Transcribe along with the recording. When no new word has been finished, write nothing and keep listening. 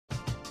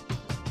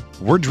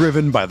We're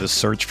driven by the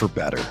search for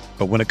better.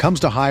 But when it comes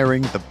to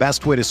hiring, the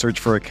best way to search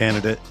for a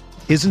candidate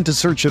isn't to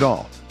search at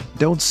all.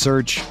 Don't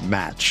search,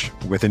 match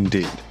with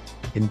Indeed.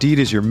 Indeed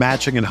is your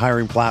matching and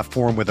hiring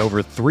platform with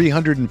over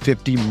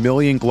 350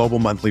 million global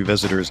monthly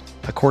visitors,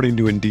 according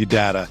to Indeed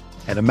data,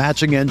 and a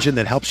matching engine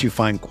that helps you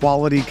find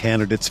quality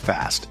candidates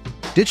fast.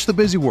 Ditch the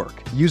busy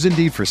work. Use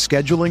Indeed for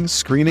scheduling,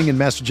 screening, and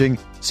messaging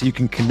so you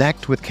can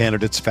connect with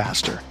candidates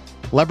faster.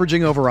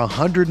 Leveraging over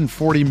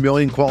 140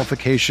 million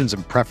qualifications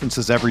and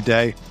preferences every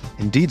day,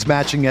 Indeed's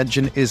matching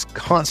engine is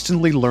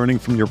constantly learning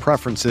from your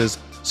preferences,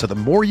 so the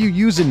more you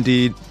use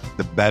Indeed,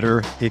 the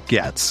better it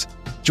gets.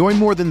 Join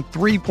more than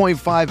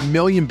 3.5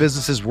 million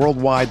businesses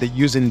worldwide that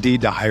use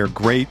Indeed to hire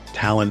great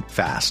talent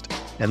fast.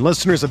 And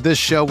listeners of this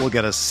show will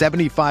get a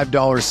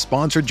 $75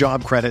 sponsored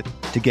job credit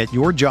to get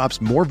your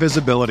jobs more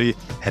visibility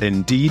at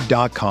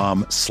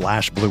Indeed.com/Blue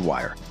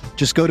Wire.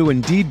 Just go to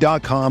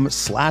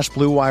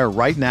Indeed.com/Blue Wire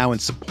right now and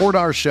support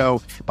our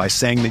show by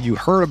saying that you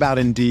heard about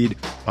Indeed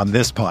on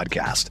this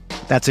podcast.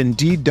 That's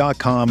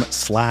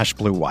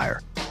Indeed.com/Blue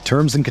Wire.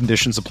 Terms and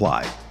conditions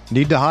apply.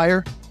 Need to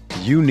hire?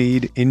 You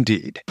need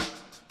Indeed.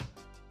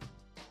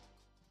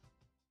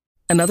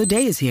 Another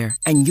day is here,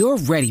 and you're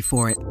ready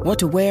for it. What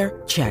to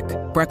wear? Check.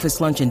 Breakfast,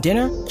 lunch, and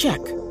dinner?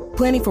 Check.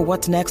 Planning for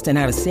what's next and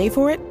how to save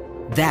for it?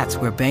 That's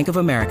where Bank of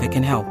America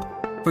can help.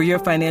 For your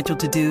financial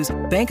to-dos,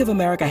 Bank of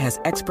America has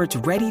experts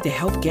ready to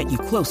help get you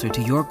closer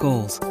to your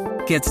goals.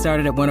 Get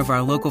started at one of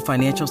our local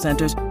financial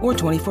centers or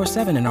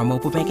 24/7 in our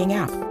mobile banking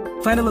app.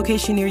 Find a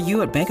location near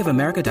you at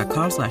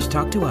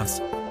bankofamerica.com/talktous.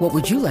 What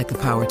would you like the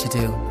power to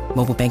do?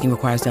 Mobile banking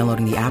requires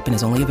downloading the app and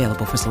is only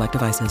available for select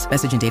devices.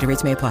 Message and data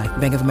rates may apply.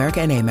 Bank of America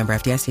N.A., member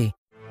FDIC.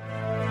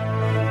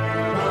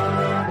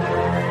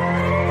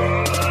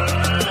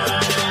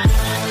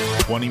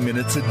 20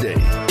 minutes a day,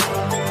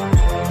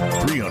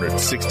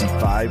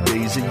 365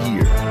 days a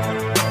year.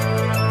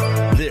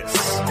 This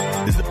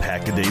is the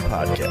Pack-A-Day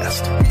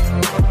Podcast.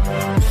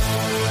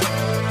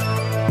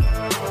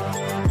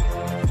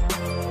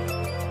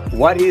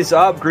 What is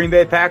up, Green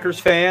Bay Packers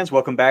fans?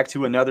 Welcome back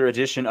to another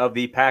edition of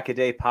the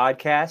Pack-A-Day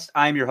Podcast.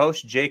 I'm your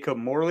host, Jacob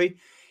Morley,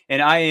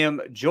 and I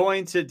am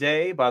joined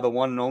today by the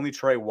one and only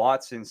Trey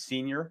Watson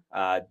Sr.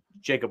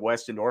 Jacob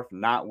Westendorf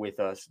not with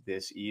us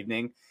this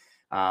evening.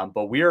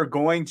 But we are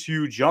going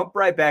to jump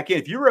right back in.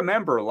 If you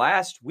remember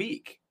last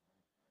week,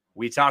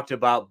 we talked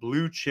about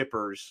blue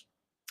chippers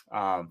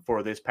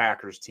for this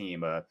Packers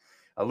team, a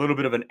little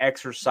bit of an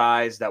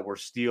exercise that we're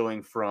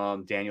stealing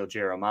from Daniel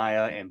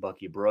Jeremiah and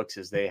Bucky Brooks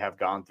as they have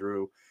gone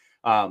through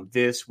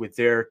this with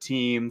their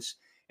teams,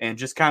 and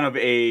just kind of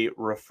a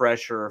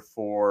refresher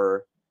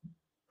for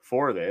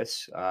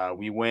this.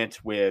 We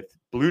went with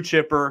blue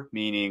chipper,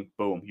 meaning,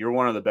 boom, you're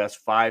one of the best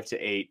 5 to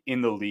 8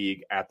 in the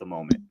league at the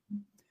moment.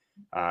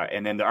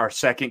 And then our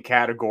second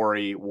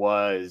category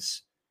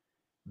was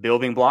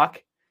building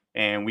block.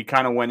 And we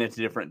kind of went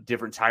into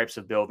different types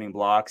of building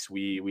blocks.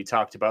 We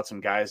talked about some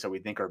guys that we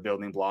think are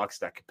building blocks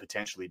that could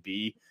potentially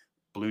be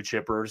blue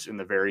chippers in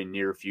the very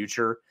near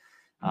future.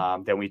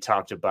 Then we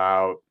talked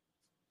about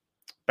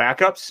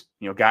backups,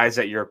 guys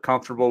that you're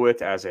comfortable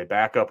with as a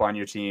backup on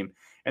your team.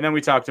 And then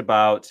we talked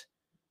about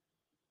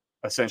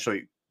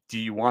essentially, do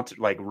you want to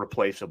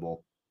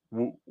replaceable?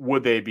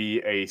 Would they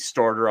be a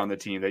starter on the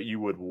team that you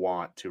would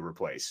want to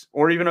replace,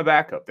 or even a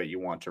backup that you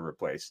want to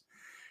replace?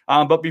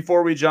 But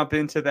before we jump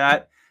into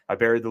that, I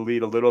buried the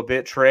lead a little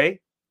bit. Trey,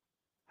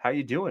 how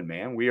you doing,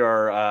 man? We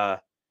are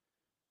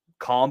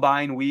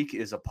Combine week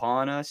is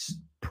upon us.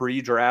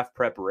 Pre-draft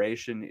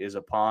preparation is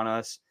upon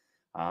us.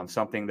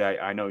 Something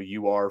that I know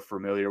you are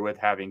familiar with,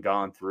 having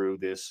gone through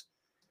this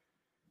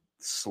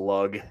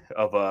slug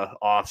of a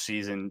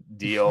off-season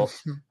deal.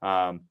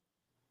 And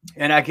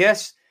I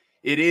guess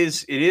it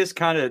is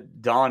kind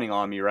of dawning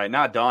on me, right?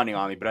 Not dawning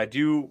on me, but I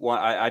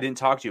didn't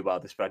talk to you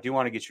about this, but I do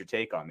want to get your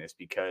take on this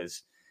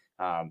because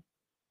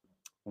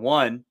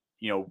one,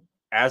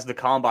 as the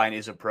combine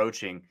is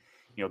approaching,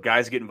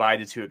 guys get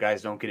invited to it,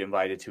 guys don't get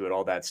invited to it,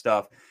 all that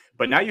stuff.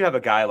 But now you have a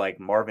guy like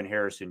Marvin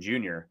Harrison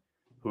Jr.,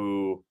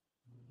 who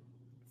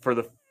for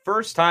the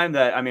first time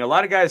a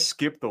lot of guys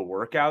skip the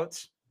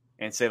workouts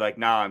and say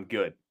nah, I'm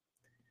good.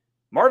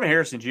 Marvin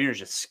Harrison Jr. is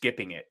just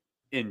skipping it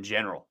in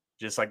general.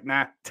 Just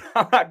nah,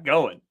 I'm not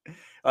going.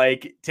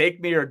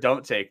 Take me or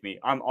don't take me.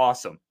 I'm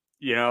awesome.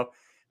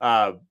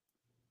 I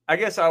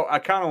guess I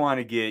kind of want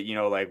to get,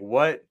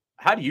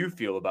 how do you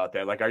feel about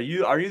that? Are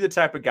you the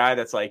type of guy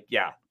that's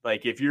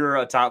if you're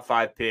a top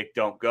 5 pick,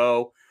 don't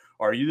go?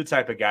 Or are you the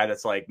type of guy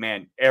that's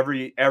man,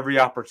 every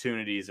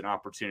opportunity is an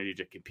opportunity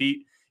to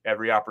compete.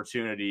 Every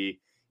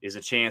opportunity is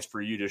a chance for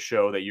you to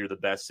show that you're the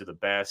best of the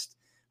best.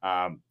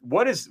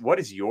 What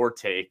is your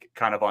take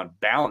kind of on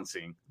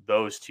balancing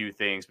those two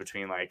things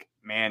between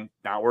man,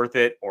 not worth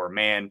it, or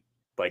man,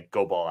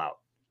 go ball out?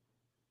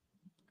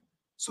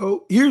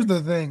 So here's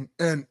the thing,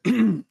 and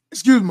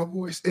excuse my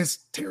voice,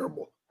 it's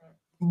terrible.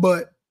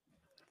 But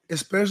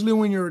especially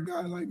when you're a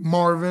guy like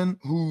Marvin,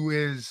 who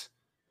is,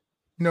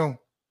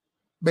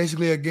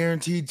 basically a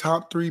guaranteed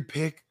top 3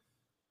 pick,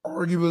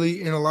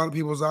 arguably in a lot of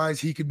people's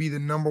eyes, he could be the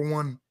number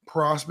 1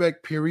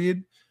 prospect,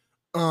 period.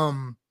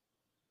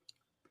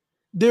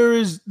 there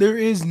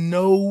is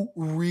no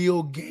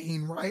real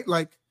gain, right?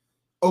 Like,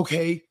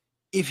 okay,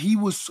 if he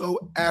was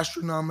so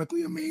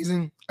astronomically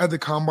amazing at the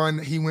combine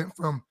that he went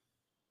from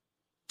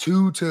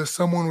 2 to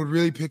someone would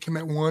really pick him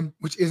at 1,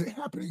 which isn't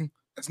happening.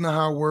 That's not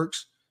how it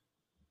works.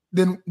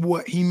 Then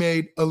what? He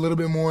made a little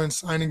bit more in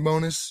signing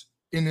bonus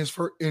in his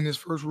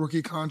first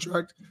rookie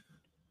contract.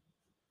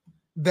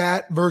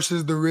 That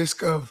versus the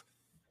risk of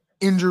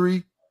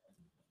injury,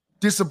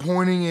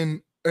 disappointing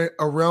in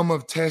a realm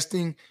of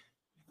testing,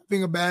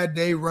 having a bad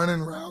day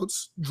running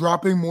routes,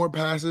 dropping more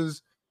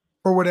passes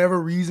for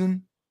whatever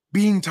reason,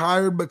 being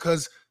tired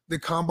because the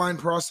combine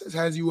process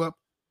has you up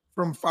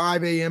from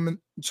 5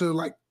 a.m. to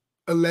like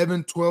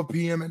 11, 12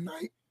 p.m. at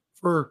night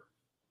for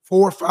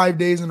 4 or 5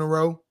 days in a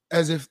row,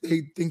 as if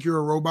they think you're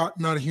a robot,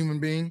 not a human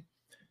being.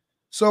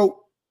 So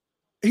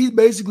he's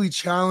basically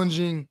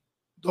challenging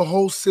the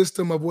whole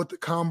system of what the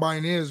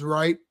combine is,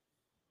 right?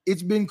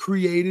 It's been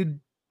created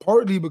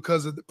partly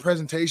because of the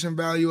presentation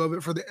value of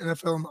it for the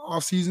NFL in the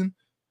offseason,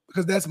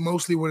 because that's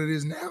mostly what it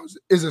is now,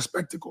 is a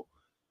spectacle.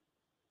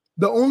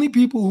 The only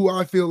people who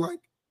I feel like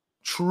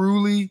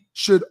truly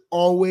should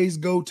always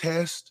go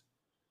test,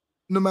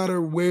 no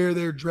matter where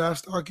their draft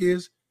stock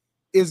is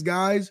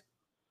guys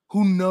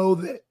who know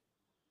that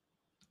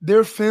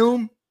their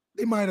film,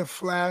 they might have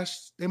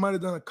flashed, they might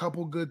have done a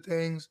couple good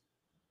things,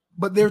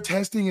 but their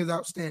testing is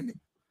outstanding.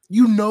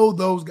 You know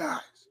those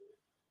guys.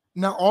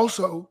 Now,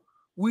 also,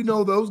 we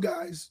know those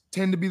guys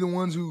tend to be the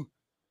ones who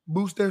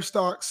boost their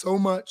stock so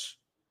much,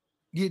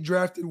 get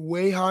drafted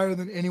way higher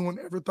than anyone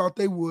ever thought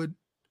they would,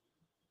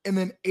 and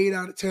then 8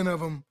 out of 10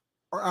 of them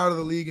are out of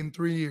the league in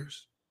 3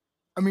 years.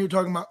 I mean, you're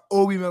talking about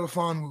Obi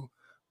Melifonwu.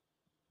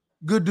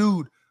 Good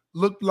dude.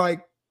 Looked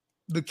like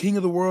the king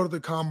of the world at the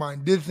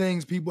combine. Did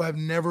things people have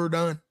never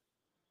done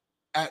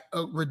at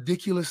a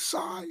ridiculous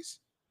size.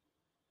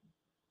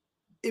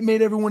 It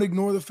made everyone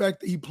ignore the fact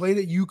that he played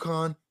at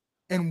UConn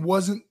and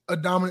wasn't a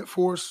dominant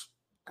force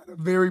at a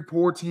very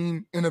poor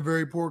team in a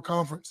very poor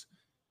conference.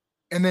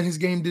 And then his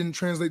game didn't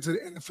translate to the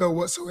NFL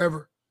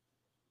whatsoever.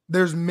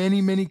 There's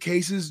many, many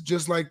cases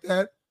just like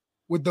that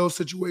with those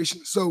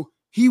situations. So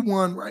he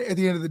won, right? At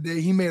the end of the day,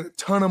 he made a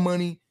ton of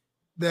money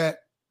that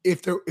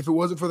if it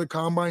wasn't for the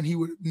combine, he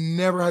would have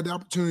never had the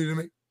opportunity to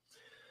make.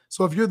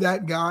 So if you're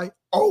that guy,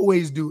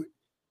 always do it.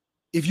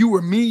 If you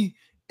were me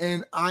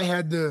and I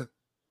had the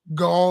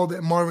gall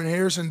that Marvin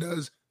Harrison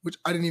does, which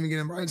I didn't even get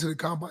invited to the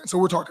combine, so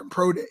we're talking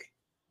pro day.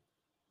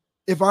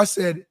 If I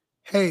said,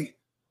 hey,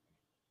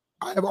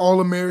 I have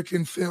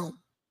All-American film,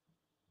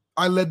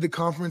 I led the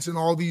conference in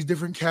all these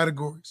different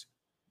categories.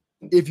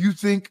 If you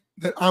think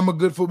that I'm a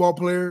good football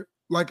player,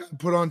 like I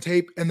put on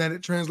tape, and that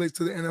it translates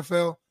to the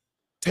NFL,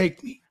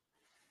 take me.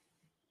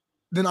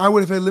 Then I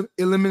would have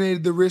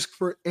eliminated the risk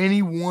for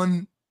any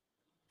one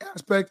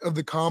aspect of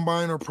the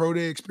combine or pro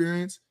day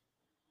experience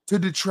to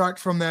detract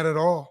from that at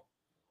all.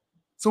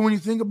 So when you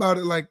think about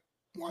it, like,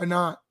 why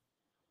not?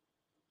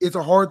 It's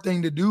a hard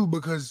thing to do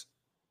because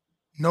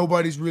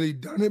nobody's really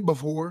done it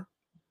before.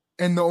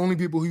 And the only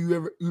people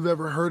who you've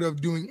ever heard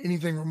of doing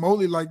anything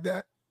remotely like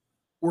that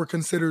were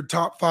considered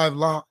top 5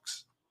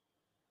 locks.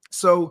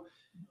 So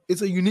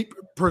it's a unique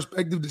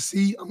perspective to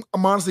see.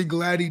 I'm honestly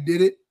glad he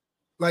did it.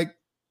 Like,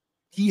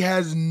 he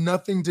has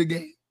nothing to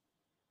gain.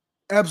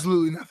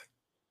 Absolutely nothing.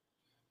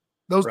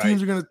 Those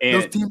teams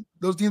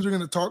are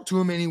gonna talk to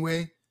him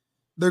anyway.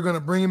 They're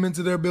gonna bring him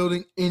into their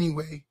building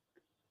anyway.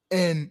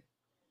 And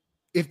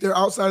if they're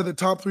outside of the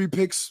top 3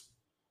 picks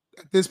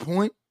at this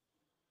point,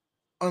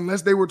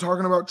 unless they were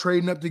talking about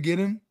trading up to get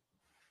him,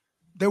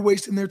 they're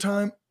wasting their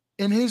time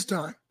and his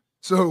time.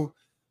 So,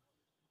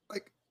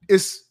 like,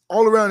 it's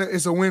all around,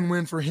 it's a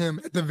win-win for him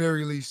at the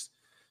very least.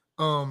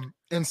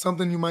 And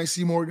something you might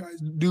see more guys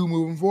do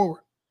moving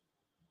forward.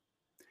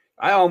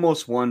 I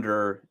almost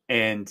wonder,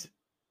 and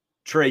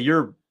Trey,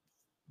 you're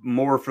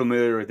more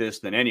familiar with this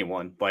than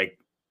anyone, like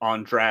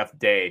on draft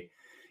day,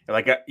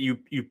 like you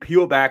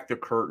peel back the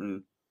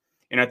curtain.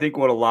 And I think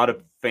what a lot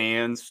of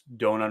fans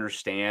don't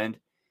understand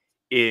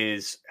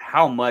is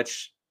how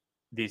much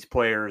these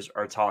players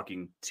are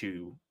talking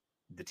to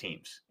the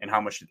teams and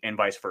how much, and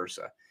vice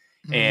versa.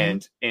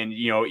 Mm-hmm. And,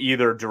 you know,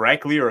 either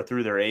directly or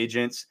through their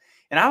agents.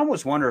 And I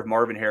almost wonder if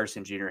Marvin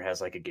Harrison Jr.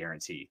 has like a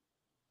guarantee,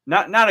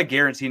 not a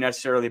guarantee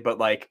necessarily, but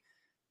like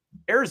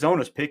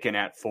Arizona's picking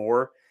at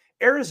 4.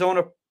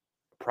 Arizona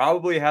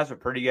probably has a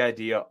pretty good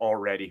idea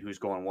already who's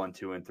going 1,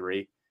 2, and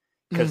 3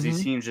 because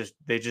these teams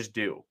just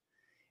do.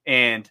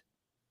 And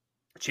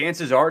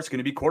chances are it's going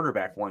to be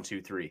quarterback 1,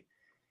 2, 3.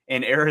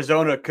 And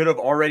Arizona could have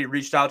already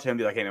reached out to him and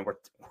be like, hey, man,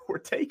 we're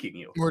taking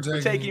you. We're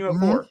taking you at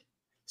 4.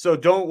 So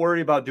don't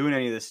worry about doing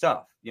any of this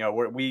stuff. You know,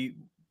 we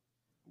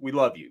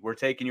love you. We're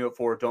taking you at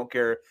 4. Don't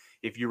care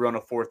if you run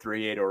a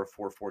 4.38 or a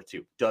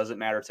 4.42. Doesn't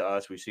matter to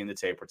us. We've seen the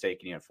tape. We're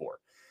taking you at 4.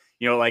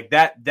 You know, like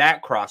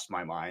that crossed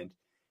my mind.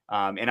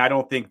 And I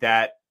don't think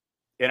that,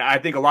 and I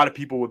think a lot of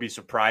people would be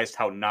surprised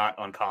how not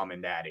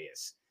uncommon that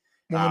is.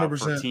 100%.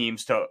 For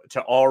teams to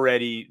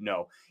already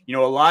know. You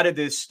know, a lot of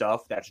this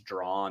stuff that's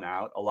drawn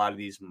out, a lot of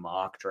these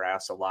mock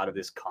drafts, a lot of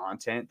this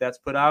content that's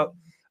put out,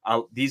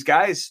 these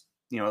guys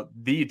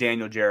the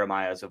Daniel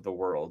Jeremiahs of the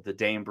world, the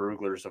Dane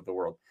Bruglers of the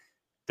world,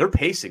 they're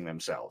pacing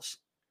themselves.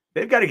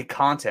 They've got to get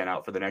content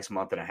out for the next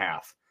month and a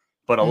half.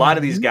 But a lot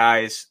of these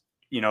guys,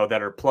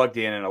 that are plugged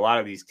in, and a lot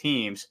of these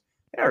teams,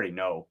 they already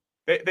know.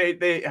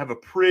 They have a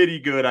pretty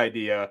good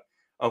idea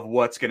of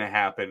what's going to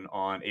happen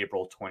on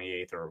April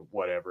 28th or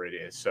whatever it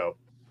is. So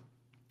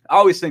I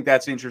always think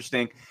that's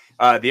interesting.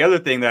 The other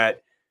thing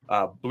that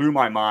blew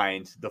my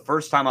mind, the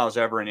first time I was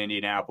ever in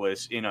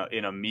Indianapolis in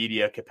a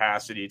media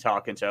capacity,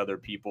 talking to other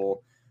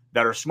people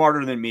that are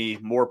smarter than me,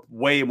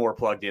 way more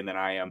plugged in than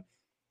I am.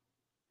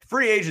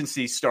 Free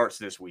agency starts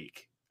this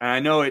week. And I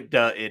know it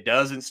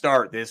doesn't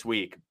start this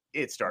week.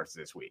 It starts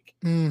this week.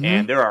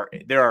 And there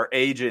are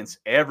agents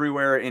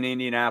everywhere in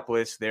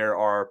Indianapolis. There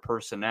are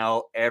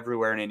personnel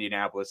everywhere in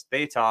Indianapolis.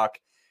 They talk.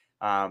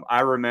 I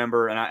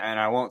remember, and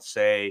I won't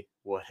say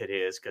what it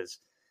is because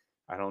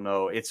I don't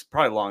know. It's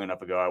probably long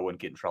enough ago I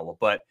wouldn't get in trouble.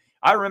 But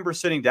I remember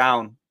sitting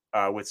down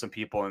with some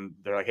people, and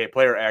they're like, hey,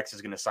 player X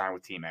is going to sign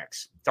with Team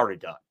X. It's already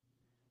done.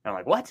 And I'm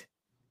like, what?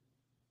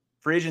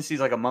 Free agency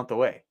is like a month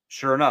away.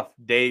 Sure enough,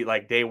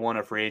 day one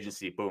of free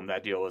agency, boom,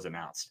 that deal was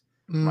announced.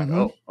 I'm like,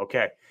 oh,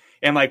 okay.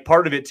 And like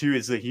part of it too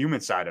is the human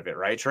side of it,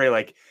 right, Trey?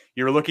 Like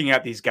you're looking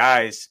at these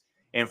guys,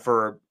 and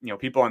for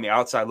people on the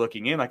outside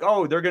looking in, like,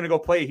 oh, they're going to go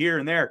play here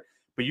and there,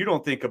 but you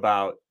don't think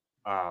about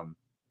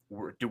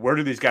where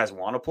do these guys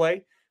want to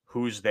play?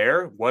 Who's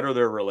there? What are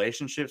their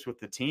relationships with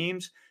the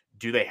teams?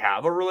 Do they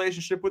have a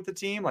relationship with the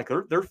team? Like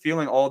they're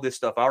feeling all this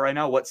stuff out right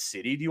now. What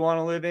city do you want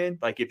to live in?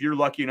 Like if you're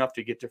lucky enough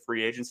to get to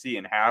free agency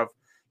and have,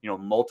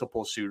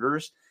 multiple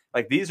suitors,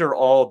 like these are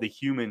all the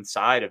human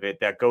side of it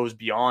that goes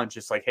beyond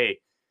just like, hey,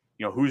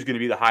 who's going to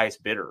be the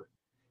highest bidder,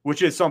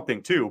 which is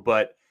something too.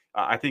 But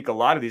I think a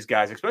lot of these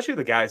guys, especially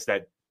the guys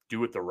that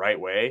do it the right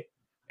way,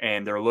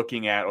 and they're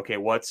looking at, okay,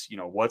 what's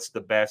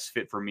the best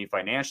fit for me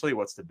financially?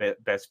 What's the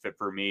best fit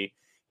for me,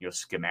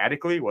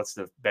 schematically? What's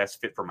the best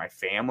fit for my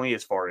family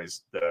as far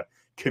as the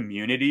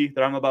community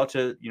that I'm about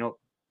to,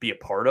 be a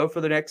part of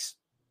for the next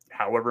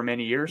however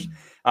many years.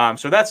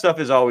 So that stuff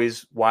is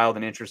always wild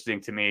and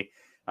interesting to me.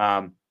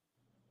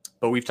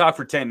 But we've talked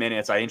for 10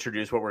 minutes. I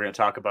introduced what we're going to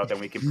talk about. Then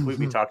we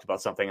completely talked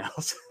about something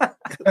else.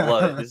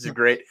 Love it. This is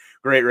great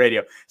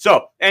radio.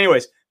 So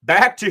anyways,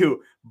 back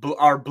to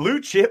our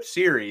blue chip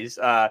series.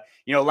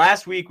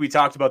 Last week we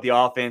talked about the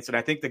offense, and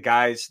I think the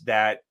guys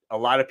that a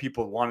lot of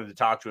people wanted to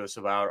talk to us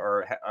about,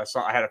 or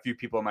I had a few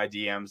people in my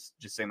DMs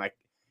just saying like,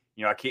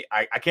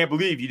 I can't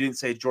believe you didn't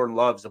say Jordan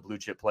Love's a blue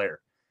chip player.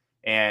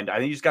 And I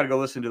think you just got to go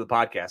listen to the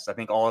podcast. I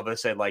think all of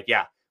us said like,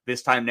 yeah,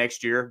 this time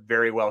next year,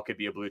 very well could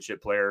be a blue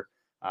chip player.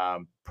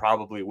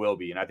 Probably will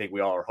be. And I think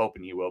we all are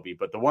hoping he will be.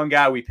 But the one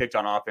guy we picked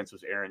on offense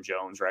was Aaron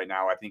Jones right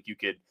now. I think you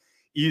could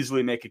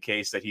easily make a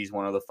case that he's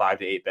one of the 5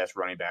 to 8 best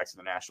running backs in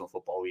the National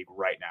Football League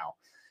right now.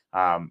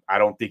 I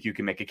don't think you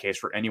can make a case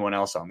for anyone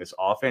else on this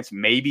offense.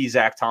 Maybe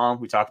Zach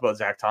Tom. We talked about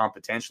Zach Tom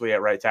potentially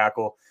at right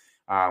tackle.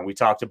 We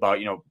talked about,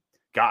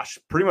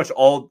 pretty much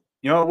all,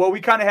 we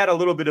kind of had a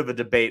little bit of a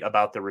debate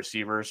about the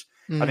receivers.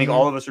 I think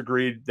all of us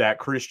agreed that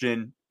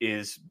Christian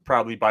is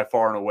probably by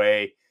far and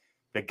away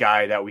the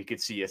guy that we could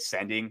see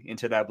ascending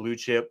into that blue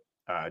chip.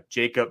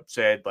 Jacob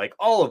said like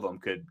all of them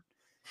could.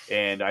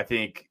 And I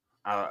think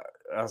I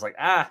was like,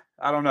 I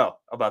don't know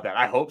about that.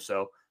 I hope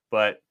so,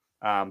 but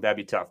that'd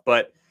be tough.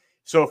 But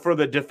so for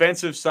the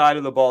defensive side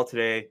of the ball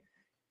today,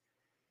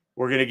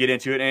 we're going to get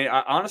into it. And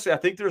honestly, I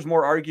think there's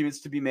more arguments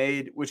to be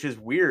made, which is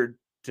weird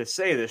to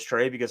say this,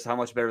 Trey, because how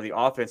much better the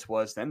offense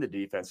was than the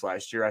defense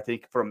last year. I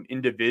think from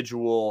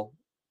individual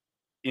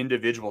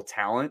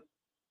talent,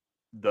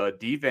 the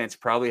defense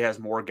probably has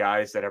more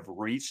guys that have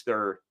reached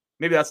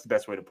maybe that's the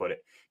best way to put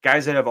it.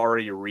 Guys that have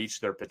already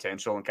reached their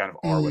potential and kind of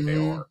are what they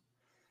are.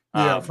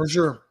 Yeah, for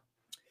sure.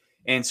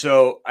 And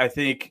so I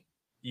think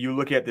you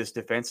look at this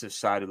defensive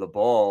side of the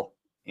ball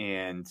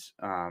and,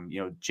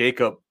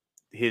 Jacob,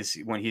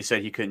 when he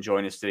said he couldn't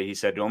join us today, he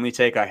said, the only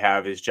take I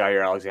have is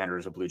Jair Alexander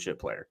as a blue chip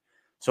player.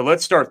 So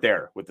let's start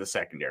there with the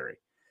secondary.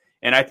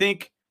 And I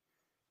think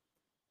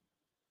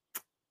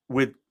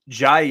with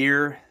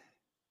Jair,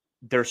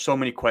 there's so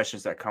many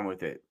questions that come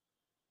with it.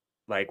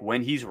 Like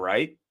when he's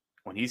right,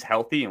 when he's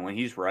healthy and when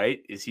he's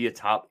right, is he a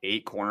top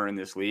 8 corner in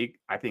this league?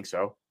 I think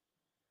so.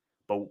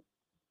 But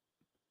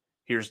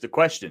here's the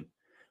question.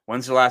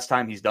 When's the last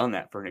time he's done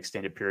that for an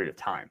extended period of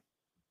time?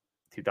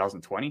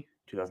 2020,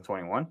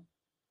 2021?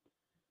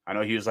 I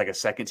know he was like a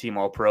second team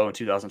All-Pro in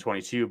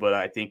 2022, but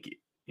I think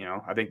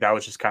that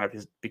was just kind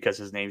of because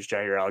his name's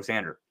Jair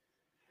Alexander.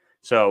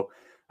 So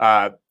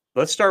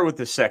let's start with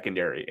the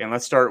secondary, and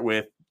let's start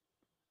with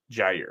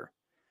Jair.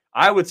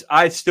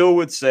 I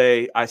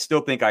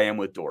still think I am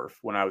with Dorf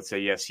when I would say,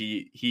 yes,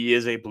 he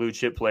is a blue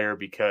chip player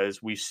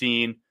because we've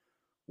seen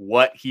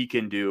what he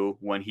can do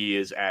when he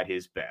is at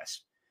his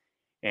best.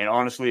 And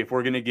honestly, if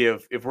we're going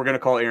to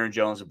call Aaron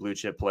Jones a blue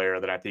chip player,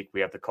 then I think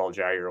we have to call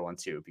Jair one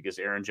too, because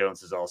Aaron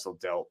Jones has also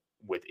dealt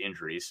with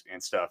injuries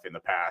and stuff in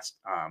the past,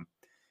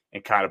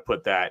 and kind of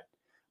put that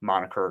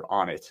moniker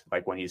on it,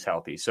 like when he's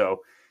healthy. So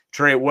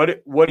Trey,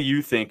 what do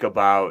you think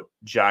about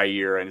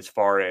Jair? And as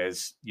far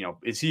as,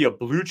 is he a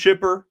blue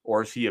chipper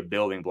or is he a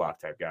building block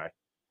type guy?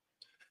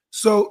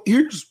 So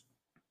here's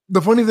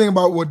the funny thing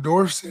about what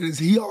Dorf said is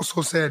he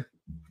also said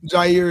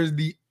Jair is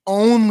the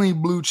only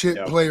blue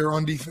chip player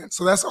on defense.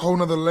 So that's a whole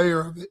nother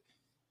layer of it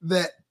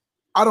that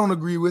I don't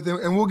agree with him.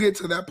 And we'll get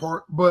to that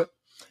part. But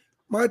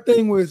my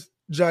thing with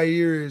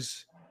Jair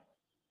is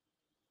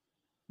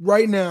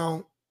right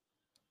now,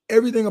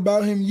 everything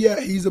about him,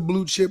 he's a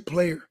blue chip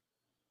player.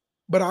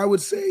 But I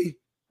would say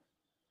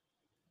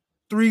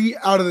 3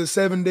 out of the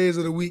 7 days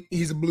of the week,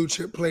 he's a blue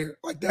chip player.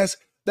 Like that's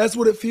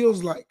what it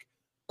feels like.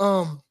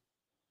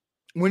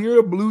 When you're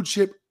a blue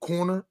chip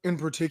corner in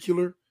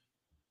particular,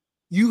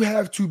 you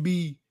have to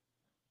be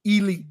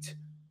elite.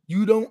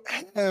 You don't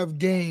have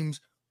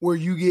games where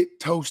you get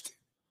toasted.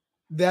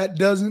 That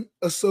doesn't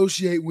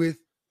associate with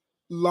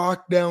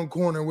lockdown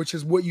corner, which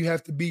is what you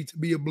have to be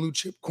a blue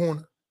chip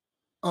corner.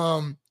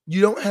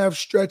 You don't have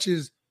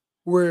stretches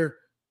where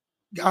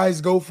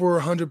guys go for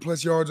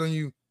 100+ yards on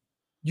you.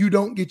 You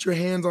don't get your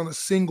hands on a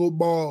single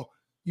ball.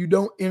 You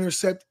don't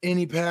intercept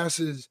any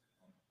passes.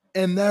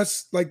 And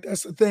that's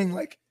the thing.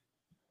 Like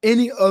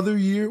any other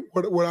year,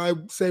 what I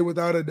say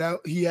without a doubt,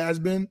 he has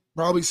been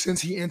probably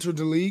since he entered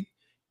the league.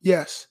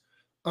 Yes.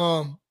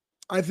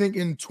 I think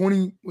in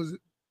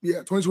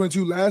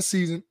 2022 last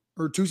season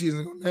or 2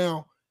 seasons ago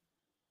now,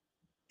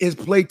 his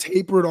play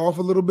tapered off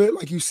a little bit,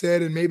 like you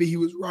said, and maybe he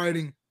was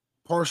riding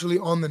partially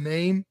on the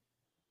name.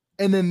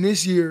 And then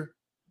this year,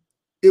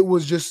 it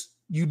was just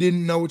you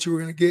didn't know what you were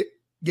going to get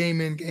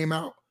game in, game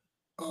out.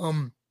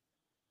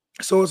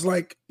 So it's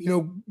like,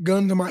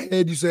 gun to my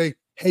head, you say,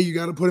 hey, you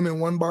got to put him in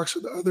one box or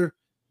the other.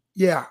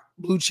 Yeah,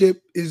 blue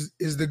chip is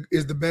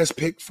the best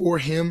pick for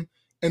him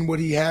and what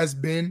he has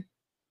been.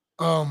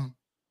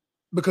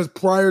 Because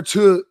prior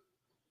to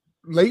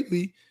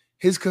lately,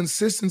 his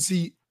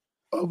consistency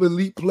of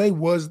elite play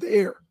was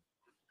there,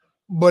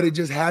 but it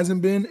just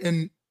hasn't been.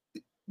 And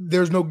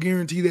there's no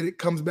guarantee that it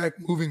comes back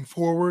moving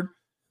forward.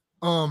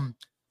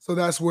 So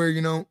that's where,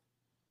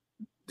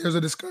 there's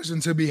a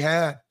discussion to be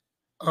had.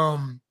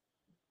 You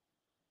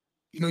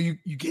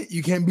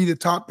can't be the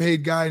top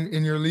paid guy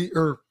in your league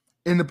or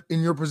in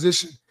your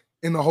position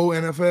in the whole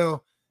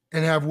NFL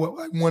and have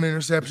one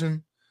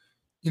interception.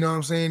 You know what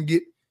I'm saying?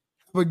 Have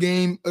a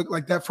game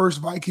like that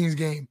first Vikings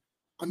game.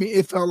 I mean,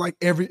 it felt like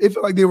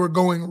they were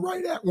going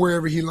right at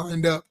wherever he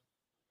lined up.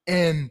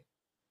 And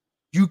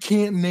you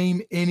can't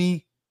name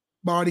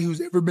anybody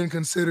who's ever been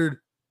considered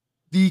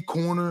the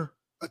corner,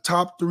 a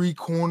top 3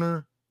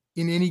 corner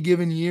in any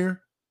given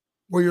year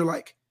where you're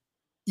like,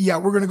 yeah,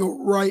 we're going to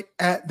go right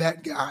at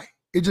that guy.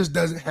 It just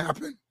doesn't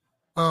happen.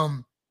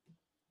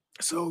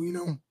 So,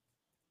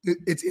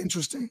 it's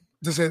interesting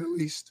to say the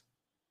least.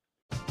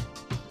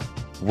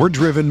 We're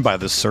driven by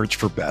the search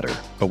for better.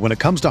 But when it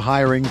comes to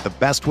hiring, the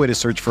best way to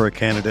search for a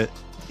candidate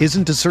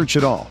isn't to search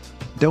at all.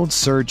 Don't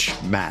search,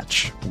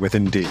 match with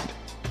Indeed.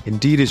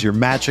 Indeed is your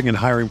matching and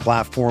hiring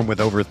platform with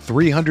over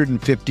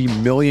 350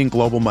 million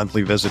global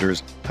monthly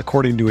visitors,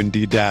 according to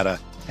Indeed data,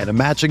 and a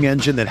matching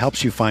engine that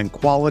helps you find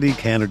quality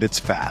candidates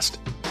fast.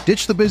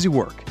 Ditch the busy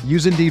work.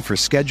 Use Indeed for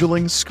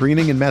scheduling,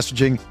 screening, and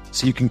messaging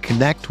so you can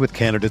connect with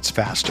candidates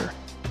faster.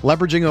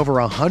 Leveraging over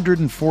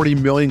 140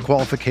 million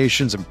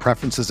qualifications and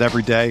preferences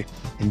every day,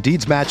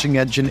 Indeed's matching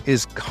engine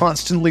is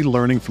constantly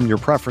learning from your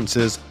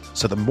preferences,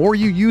 so the more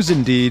you use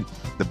Indeed,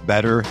 the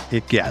better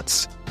it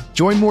gets.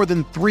 Join more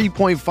than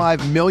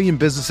 3.5 million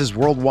businesses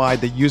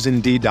worldwide that use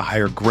Indeed to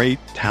hire great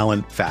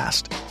talent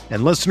fast.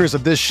 And listeners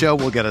of this show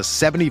will get a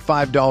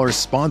 $75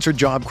 sponsored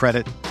job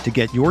credit to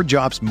get your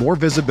jobs more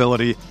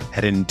visibility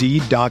at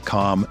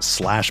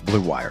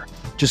Indeed.com/Blue Wire.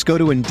 Just go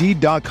to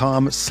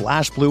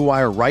Indeed.com/Blue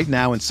Wire right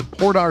now and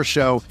support our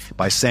show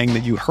by saying that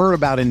you heard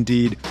about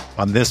Indeed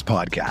on this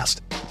podcast.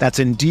 That's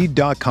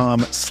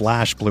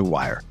Indeed.com/Blue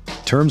Wire.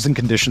 Terms and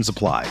conditions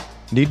apply.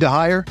 Need to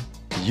hire?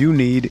 You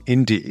need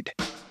Indeed.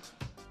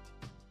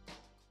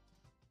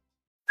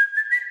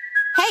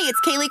 Hey,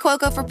 it's Kaylee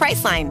Cuoco for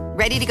Priceline.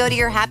 Ready to go to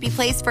your happy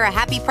place for a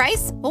happy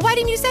price? Well, why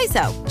didn't you say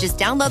so? Just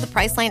download the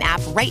Priceline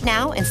app right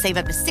now and save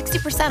up to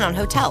 60% on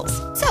hotels.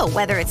 So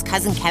whether it's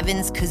Cousin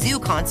Kevin's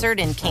Kazoo Concert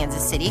in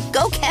Kansas City,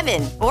 go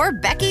Kevin, or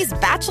Becky's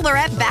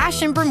Bachelorette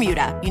Bash in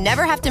Bermuda, you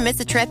never have to miss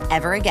a trip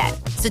ever again.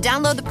 So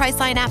download the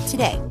Priceline app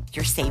today.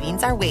 Your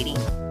savings are waiting.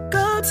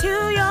 Go to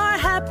your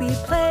happy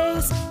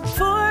place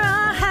for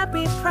a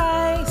happy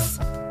price.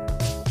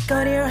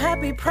 Go to your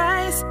happy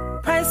price,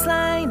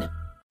 Priceline.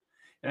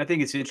 And I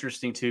think it's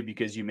interesting too,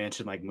 because you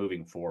mentioned like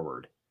moving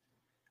forward.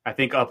 I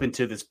think up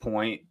until this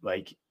point,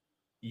 like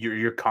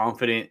you're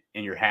confident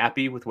and you're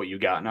happy with what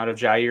you've gotten out of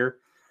Jair,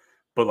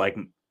 but like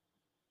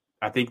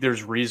I think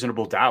there's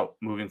reasonable doubt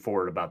moving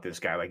forward about this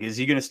guy. Like, is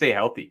he going to stay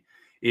healthy?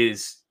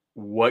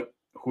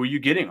 Who are you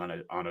getting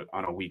on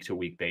a week to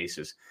week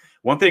basis?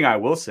 One thing I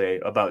will say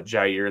about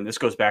Jair, and this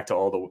goes back to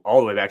all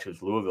the way back to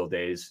his Louisville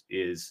days,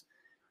 is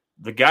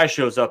the guy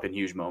shows up in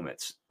huge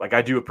moments. Like,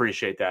 I do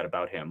appreciate that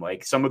about him.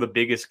 Like, some of the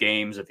biggest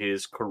games of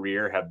his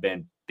career have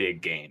been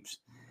big games.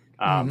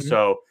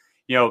 So,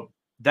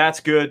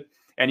 that's good.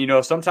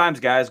 And, sometimes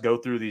guys go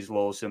through these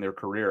lows in their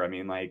career. I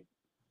mean, like,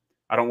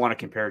 I don't want to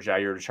compare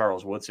Jair to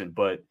Charles Woodson,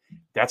 but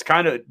that's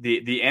kind of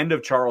the end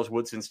of Charles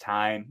Woodson's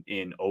time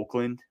in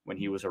Oakland when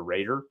he was a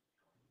Raider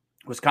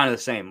was kind of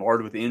the same,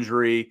 marred with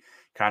injury,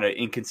 kind of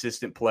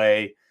inconsistent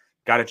play,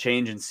 got a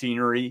change in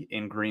scenery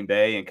in Green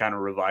Bay and kind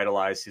of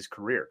revitalized his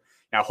career.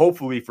 Now,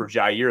 hopefully for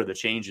Jair, the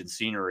change in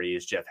scenery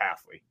is Jeff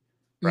Hafley,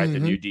 right? The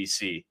new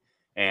DC.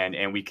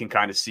 And we can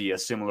kind of see a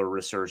similar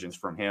resurgence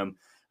from him.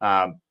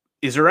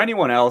 Is there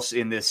anyone else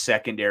in this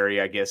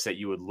secondary, I guess, that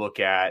you would look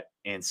at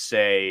and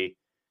say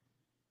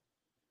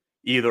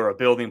either a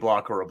building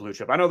block or a blue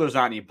chip? I know there's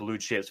not any blue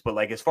chips, but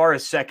like as far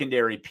as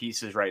secondary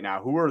pieces right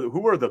now, who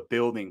are the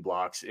building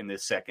blocks in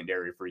this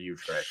secondary for you,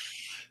 Trey?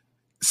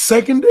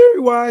 Secondary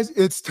wise,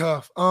 it's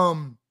tough.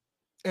 And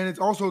it's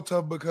also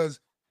tough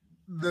because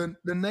the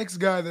next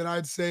guy that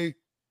I'd say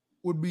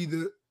would be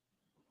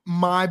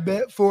my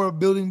bet for a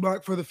building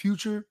block for the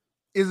future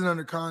isn't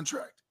under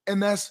contract.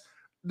 And that's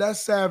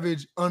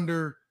Savage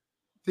under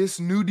this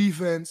new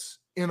defense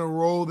in a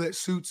role that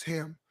suits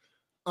him.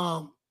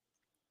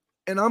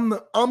 And I'm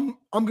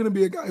going to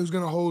be a guy who's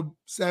going to hold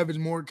Savage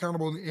more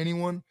accountable than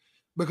anyone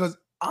because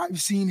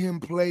I've seen him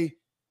play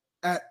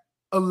at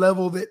a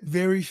level that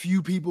very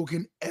few people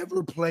can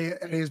ever play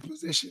at his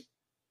position.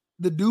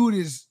 The dude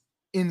is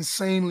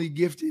insanely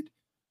gifted,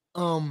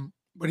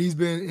 but he's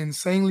been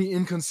insanely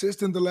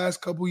inconsistent the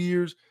last couple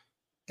years.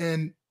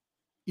 And,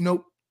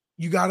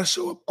 you got to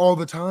show up all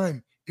the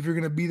time if you're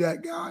going to be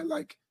that guy.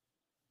 Like,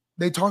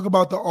 they talk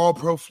about the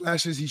all-pro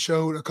flashes he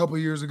showed a couple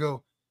years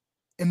ago.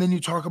 And then you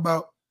talk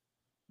about,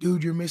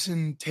 dude, you're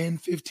missing 10,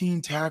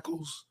 15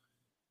 tackles.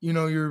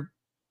 You're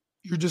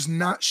just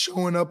not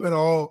showing up at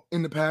all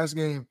in the pass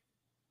game.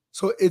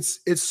 So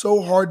it's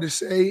so hard to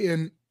say.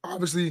 And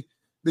obviously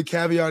the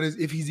caveat is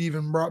if he's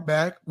even brought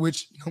back,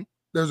 which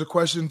there's a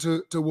question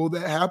to will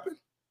that happen?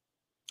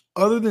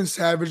 Other than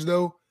Savage,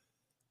 though,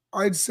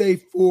 I'd say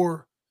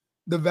for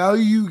the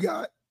value you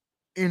got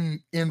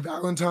in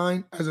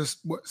Valentine as a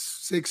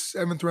 6th,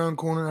 7th round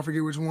corner, I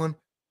forget which one,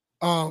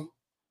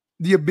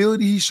 the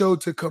ability he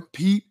showed to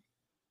compete,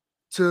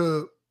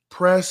 to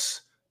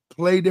press,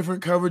 play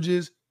different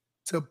coverages,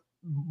 to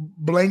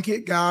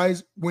blanket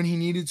guys when he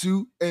needed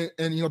to,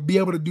 and be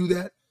able to do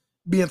that,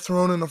 being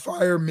thrown in the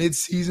fire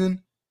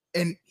mid-season.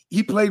 And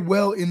he played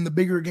well in the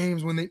bigger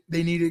games when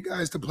they needed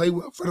guys to play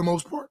well for the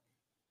most part.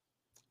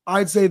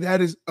 I'd say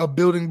that is a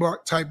building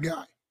block type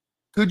guy.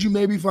 Could you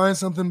maybe find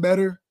something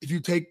better if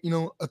you take,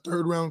 a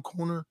 3rd round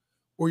corner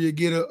or you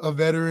get a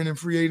veteran in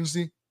free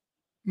agency?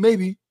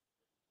 Maybe.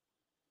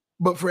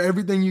 But for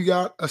everything you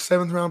got, a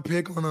 7th round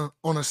pick on a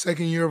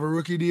 2nd year of a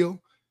rookie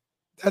deal,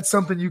 that's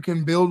something you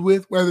can build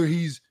with, whether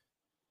he's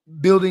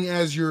building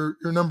as your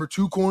number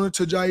 2 corner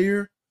to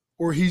Jair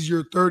or he's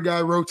your 3rd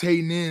guy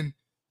rotating in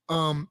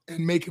and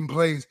making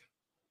plays.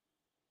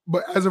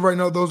 But as of right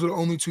now, those are the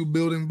only 2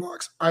 building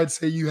blocks I'd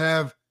say you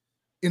have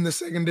in the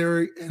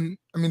secondary. And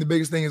I mean, the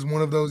biggest thing is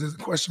one of those is a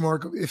question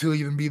mark of if he'll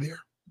even be there.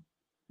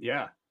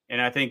 Yeah. And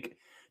I think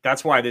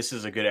that's why this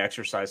is a good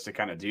exercise to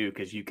kind of do,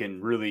 because you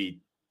can really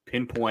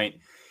pinpoint,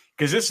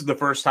 because this is the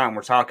first time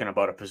we're talking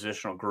about a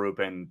positional group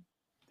and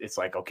it's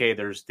like, okay,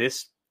 there's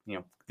this,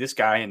 this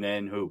guy and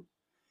then who.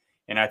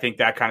 And I think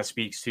that kind of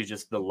speaks to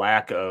just the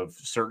lack of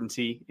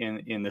certainty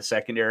in the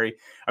secondary.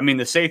 I mean,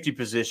 the safety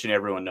position,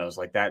 everyone knows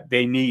like that.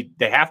 They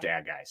have to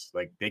add guys.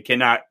 Like they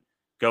cannot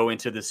go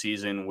into the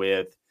season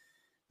with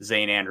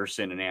Zane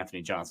Anderson and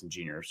Anthony Johnson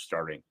Jr.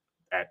 starting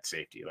at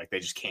safety. Like they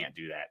just can't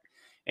do that.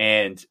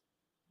 And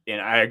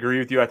I agree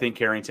with you. I think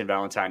Carrington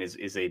Valentine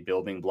is a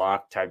building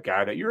block type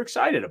guy that you're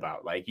excited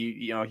about. Like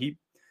he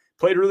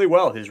played really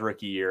well his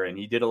rookie year and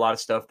he did a lot of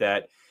stuff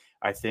that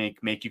I think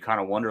make you kind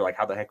of wonder, like,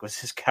 how the heck was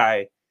this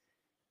guy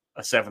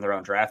a 7th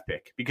round draft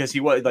pick? Because he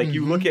was like,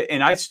 you look at,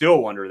 and I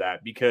still wonder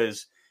that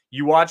because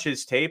you watch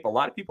his tape, a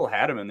lot of people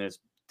had him in this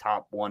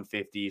top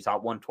 150,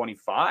 top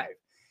 125.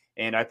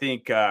 And I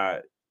think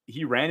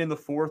he ran in the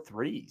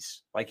 4.3s.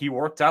 Like he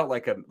worked out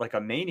like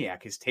a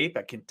maniac. His tape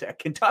at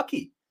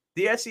Kentucky,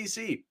 the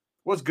SEC,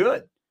 was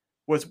good,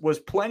 was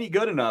plenty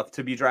good enough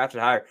to be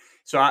drafted higher.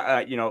 So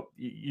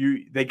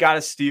they got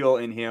a steal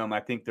in him. I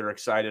think they're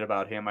excited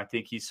about him. I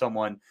think he's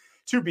someone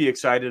to be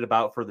excited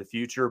about for the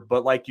future.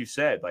 But like you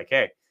said, like,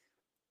 hey,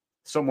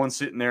 someone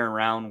sitting there in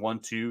round 1,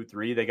 2,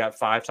 3, they got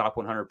 5 top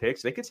 100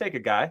 picks. They could take a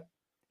guy,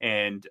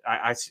 and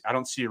I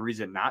don't see a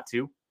reason not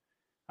to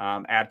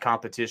add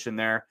competition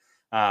there.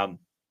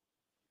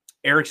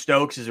 Eric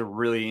Stokes is a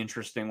really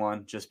interesting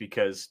one just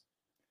because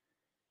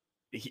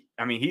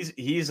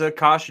he's a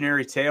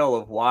cautionary tale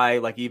of why,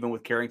 like, even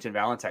with Carrington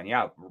Valentine,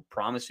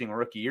 promising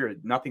rookie year,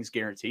 nothing's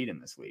guaranteed in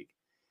this league.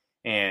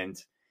 And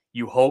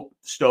you hope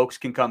Stokes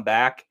can come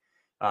back.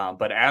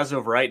 But as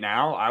of right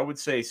now, I would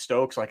say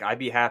Stokes, like, I'd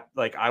be happy.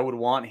 Like, I would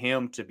want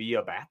him to be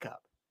a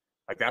backup.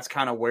 Like, that's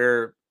kind of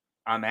where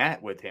I'm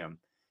at with him.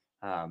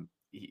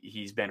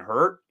 He's been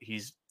hurt.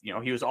 He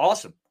was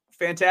awesome.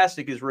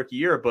 Fantastic his rookie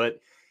year. But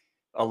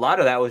a lot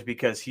of that was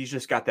because he's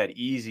just got that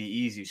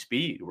easy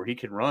speed where he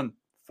can run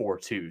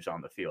 4.2s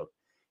on the field.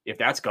 if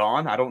that's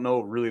gone, I don't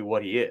know really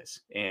what he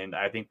is. And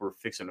I think we're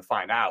fixing to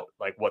find out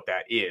like what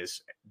that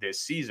is this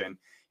season,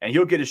 and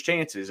he'll get his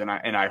chances. And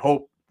I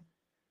hope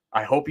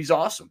he's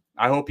awesome.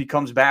 I hope he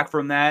comes back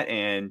from that.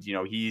 And,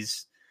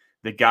 he's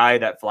the guy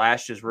that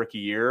flashed his rookie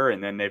year,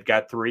 and then they've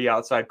got 3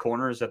 outside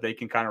corners that they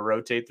can kind of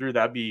rotate through.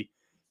 That'd be,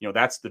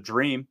 that's the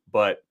dream,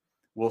 but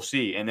we'll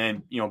see. And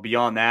then,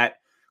 beyond that,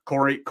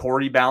 Corey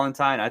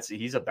Ballentine,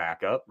 he's a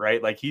backup,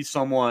 right? Like he's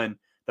someone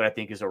that I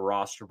think is a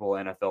rosterable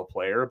NFL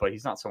player, but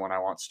he's not someone I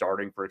want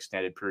starting for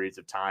extended periods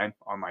of time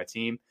on my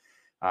team.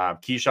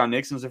 Keyshawn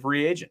Nixon's a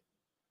free agent.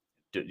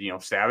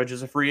 Savage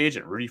is a free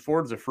agent. Rudy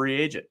Ford is a free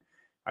agent.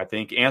 I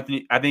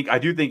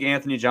do think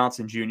Anthony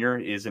Johnson Jr.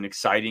 is an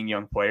exciting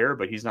young player,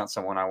 but he's not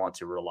someone I want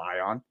to rely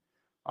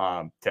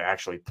on to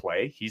actually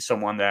play. He's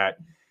someone that,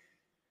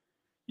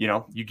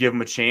 you give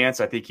him a chance.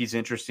 I think he's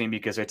interesting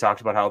because I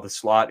talked about how the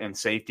slot and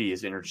safety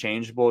is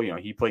interchangeable.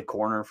 He played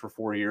corner for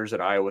 4 years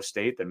at Iowa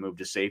State, then moved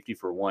to safety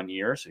for 1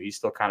 year. So he's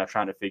still kind of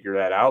trying to figure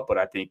that out. But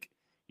I think,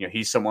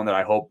 he's someone that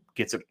I hope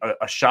gets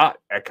a shot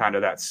at kind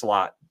of that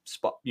slot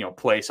spot,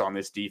 place on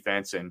this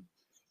defense. And,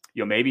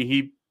 maybe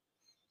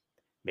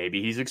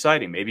he's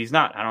exciting. Maybe he's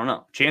not. I don't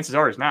know. Chances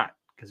are he's not,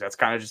 because that's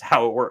kind of just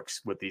how it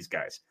works with these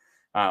guys.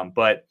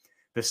 But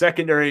the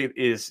secondary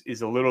is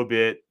a little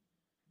bit,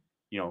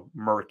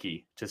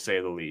 murky, to say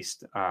the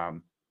least.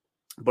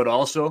 But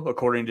also,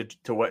 according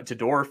to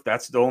Dorf,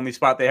 that's the only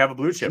spot they have a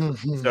blue chip.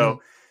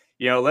 So,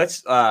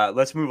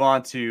 let's move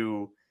on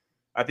to,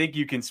 I think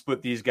you can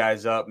split these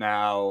guys up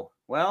now.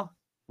 Well,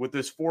 with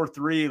this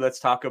 4-3, let's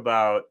talk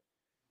about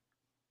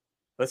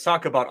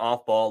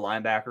off-ball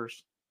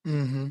linebackers.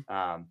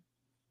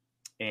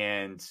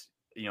 And,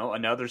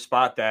 another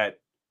spot that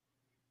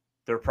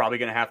they're probably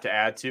going to have to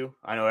add to.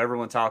 I know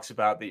everyone talks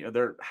about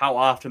how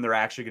often they're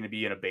actually going to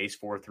be in a base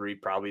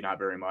 4-3, probably not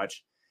very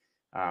much.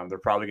 They're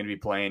probably going to be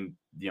playing,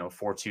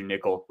 4-2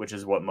 nickel, which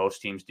is what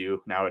most teams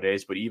do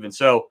nowadays. But even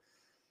so,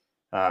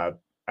 I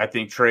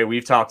think, Trey,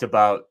 we've talked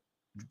about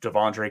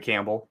Devondre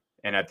Campbell,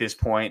 and at this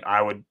point,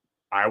 I would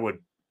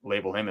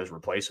label him as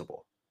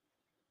replaceable,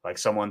 like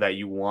someone that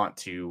you want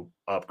to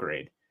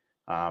upgrade.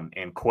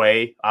 And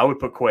Quay, I would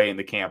put Quay in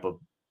the camp of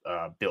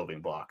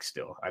building blocks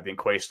still. I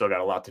think Quay still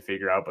got a lot to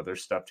figure out, but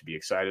there's stuff to be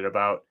excited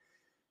about.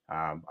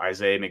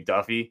 Isaiah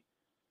McDuffie,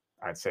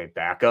 I'd say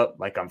backup.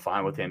 Like, I'm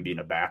fine with him being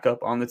a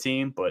backup on the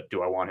team, but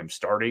do I want him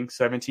starting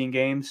 17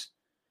 games?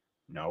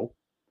 No.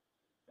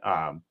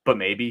 But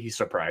maybe he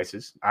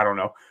surprises. I don't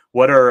know.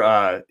 What are,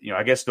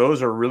 I guess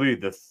those are really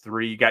the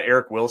 3. You got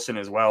Eric Wilson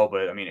as well,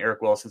 but I mean,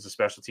 Eric Wilson's a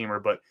special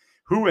teamer, but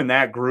who in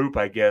that group,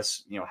 I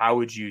guess, how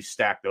would you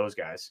stack those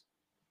guys?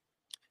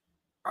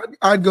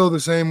 I'd go the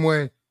same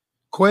way.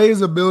 Quay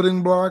is a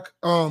building block.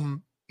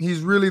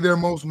 He's really their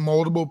most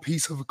moldable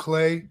piece of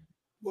clay,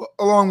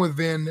 along with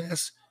Van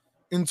Ness,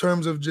 in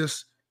terms of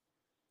just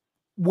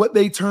what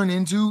they turn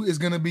into is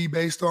going to be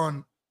based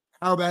on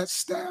how that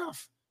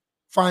staff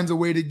finds a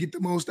way to get the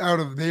most out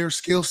of their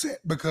skill set,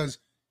 because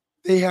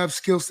they have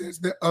skill sets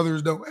that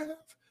others don't have.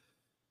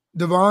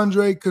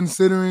 Devondre,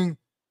 considering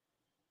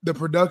the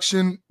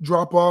production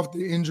drop off,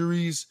 the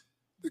injuries,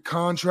 the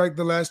contract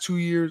the last 2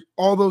 years,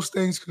 all those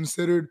things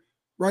considered,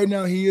 right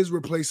now he is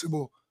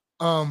replaceable.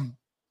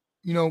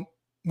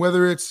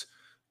 Whether it's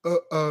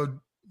a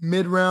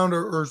mid-round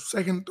or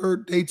second,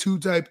 third, day 2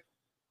 type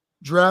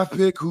draft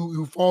pick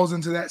who falls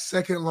into that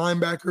second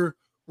linebacker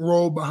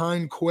role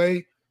behind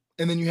Quay,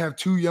 and then you have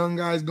 2 young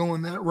guys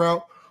going that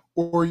route,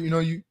 or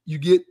you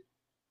get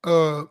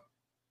a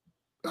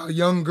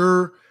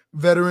younger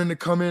veteran to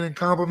come in and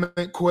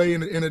complement Quay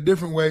in a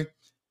different way.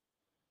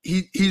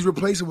 He's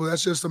replaceable.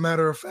 That's just a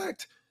matter of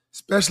fact,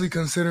 especially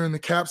considering the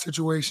cap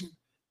situation.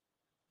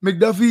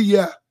 McDuffie,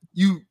 yeah,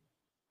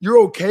 you're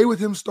okay with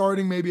him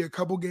starting maybe a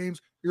couple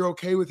games. You're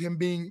okay with him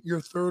being your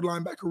third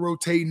linebacker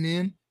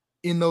rotating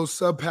in those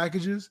sub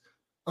packages,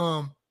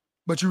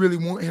 but you really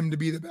want him to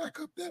be the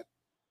backup.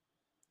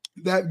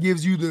 That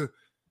gives you the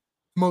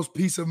most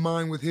peace of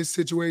mind with his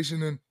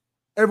situation, and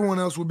everyone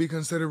else will be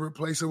considered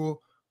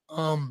replaceable.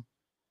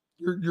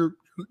 You're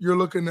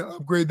looking to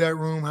upgrade that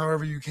room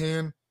however you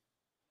can,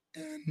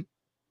 and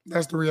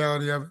that's the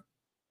reality of it.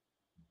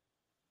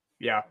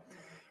 Yeah,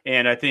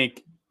 and I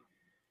think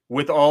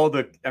with all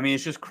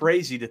it's just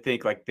crazy to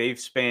think like they've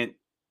spent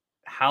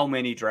how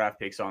many draft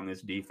picks on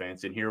this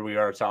defense, and here we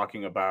are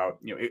talking about,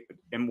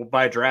 and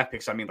by draft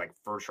picks I mean like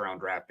first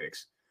round draft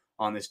picks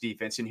on this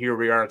defense, and here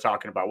we are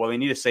talking about, well, they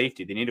need a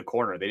safety, they need a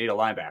corner, they need a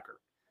linebacker.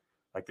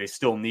 Like, they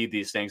still need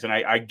these things, and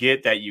I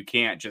get that you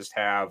can't just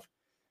have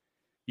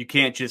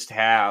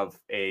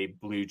a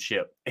blue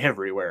chip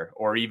everywhere,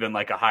 or even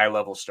like a high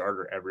level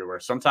starter everywhere.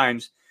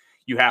 Sometimes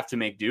you have to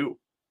make do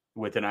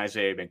with an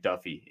Isaiah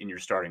McDuffie in your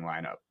starting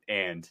lineup,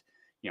 and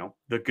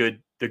the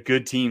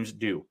good teams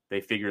do.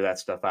 They figure that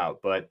stuff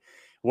out. But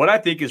what I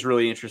think is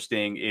really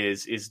interesting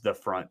is the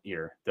front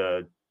here.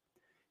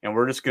 And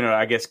we're just gonna,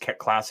 I guess,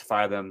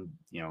 classify them,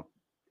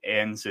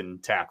 ends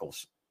and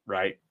tackles,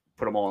 right?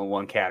 Put them all in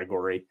one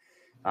category.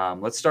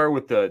 Let's start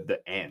with the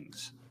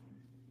ends,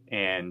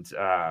 and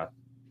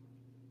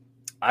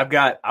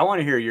I want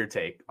to hear your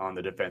take on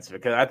the defensive,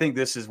 because I think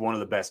this is one of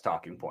the best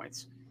talking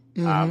points.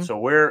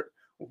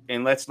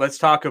 Let's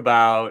talk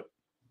about,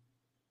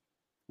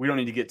 we don't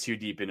need to get too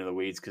deep into the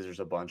weeds because there's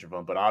a bunch of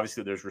them, but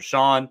obviously there's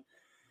Rashawn,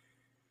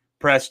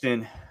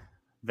 Preston,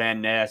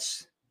 Van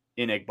Ness,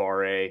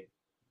 Enagbare,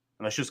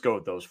 and let's just go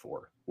with those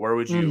four. Where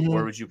would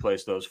you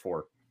place those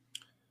four?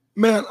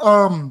 Man,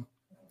 I'll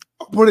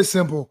put it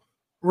simple.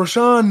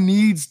 Rashawn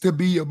needs to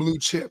be a blue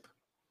chip.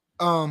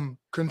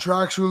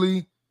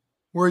 Contractually,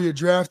 where you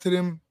drafted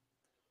him,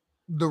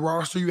 the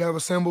roster you have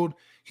assembled,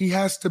 he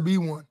has to be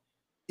one.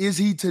 Is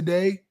he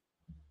today?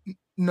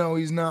 No,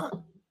 he's not.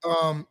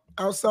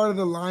 Outside of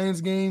the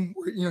Lions game,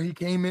 where he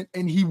came in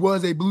and he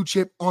was a blue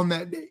chip on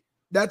that day.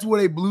 That's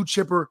what a blue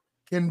chipper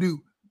can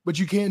do. But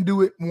you can't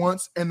do it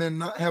once and then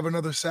not have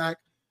another sack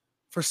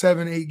for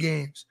 7-8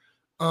 games.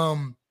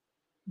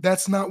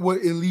 That's not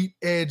what elite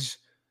edge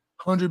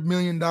 $100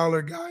 million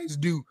guys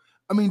do.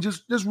 I mean,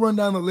 just run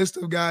down the list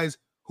of guys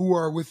who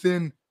are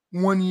within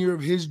 1 year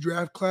of his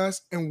draft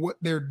class and what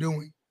they're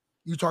doing.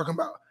 You're talking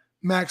about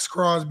Max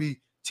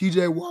Crosby,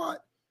 TJ Watt,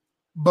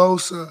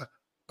 Bosa,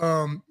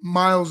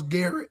 Myles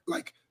Garrett.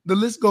 Like, the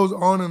list goes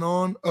on and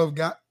on of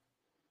guys.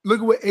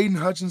 Look at what Aiden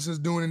Hutchinson's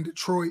doing in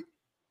Detroit.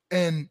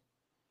 And,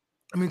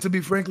 I mean, to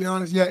be frankly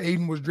honest, yeah,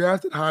 Aiden was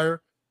drafted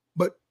higher,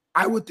 but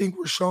I would think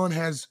Rashawn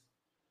has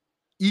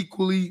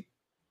equally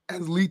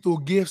as lethal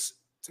gifts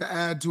to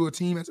add to a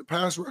team as a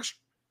pass rusher.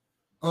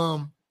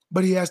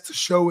 But he has to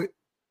show it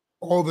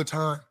all the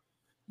time.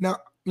 Now,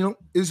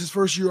 is his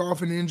first year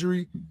off an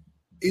injury?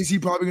 Is he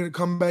probably going to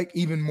come back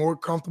even more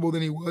comfortable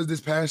than he was this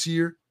past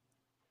year?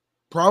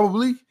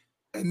 Probably.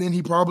 And then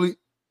he probably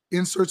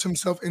inserts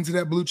himself into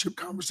that blue chip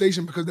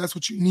conversation because that's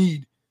what you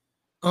need.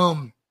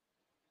 And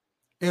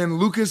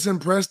Lucas and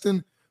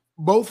Preston,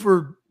 both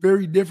for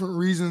very different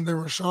reasons than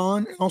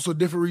Rashawn and also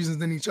different reasons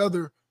than each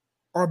other,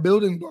 are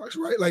building blocks,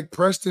 right? Like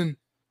Preston,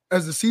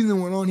 as the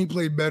season went on, he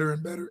played better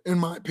and better, in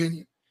my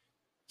opinion.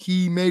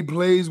 He made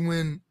plays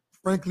when,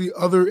 frankly,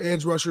 other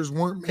edge rushers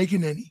weren't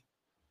making any.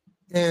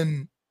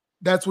 And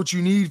that's what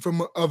you need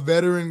from a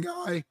veteran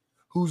guy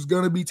who's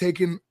going to be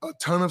taking a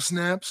ton of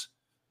snaps.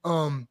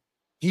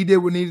 He did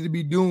what needed to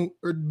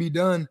be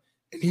done,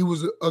 and he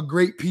was a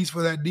great piece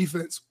for that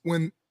defense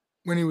when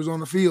he was on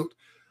the field.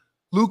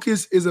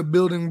 Lucas is a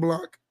building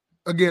block,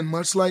 again,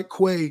 much like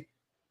Quay,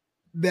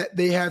 that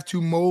they have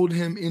to mold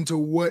him into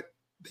what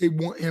they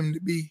want him to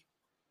be.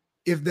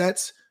 If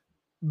that's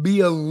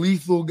be a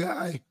lethal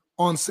guy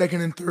on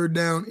second and third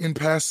down in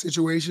pass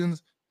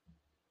situations,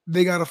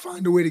 they got to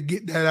find a way to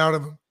get that out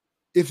of him.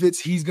 If it's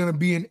he's going to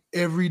be an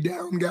every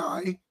down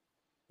guy,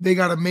 they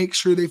got to make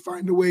sure they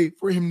find a way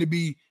for him to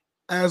be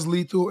as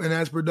lethal and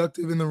as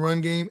productive in the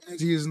run game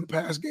as he is in the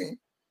pass game.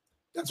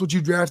 That's what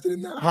you drafted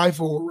in that high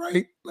for,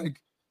 right?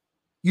 Like,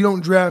 you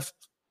don't draft,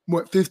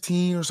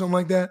 15 or something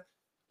like that,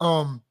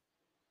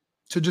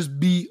 to just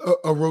be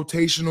a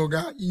rotational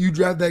guy. You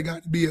draft that guy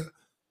to be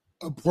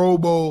a Pro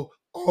Bowl,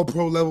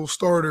 all-pro level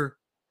starter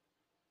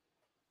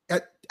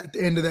at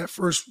the end of that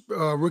first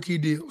rookie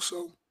deal.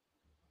 So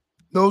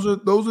those are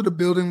the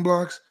building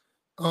blocks.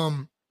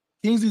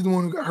 Kingsley's the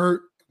one who got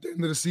hurt at the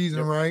end of the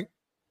season, right?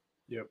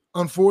 Yep.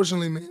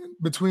 Unfortunately, man,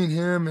 between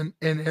him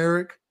and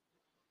Eric,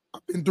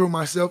 I've been through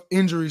myself.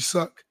 Injuries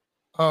suck.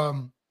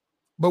 But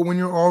when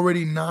you're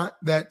already not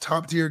that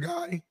top-tier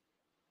guy,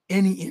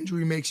 any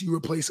injury makes you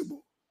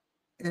replaceable.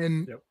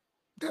 And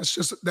that's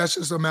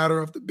just a matter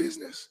of the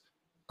business.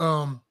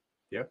 And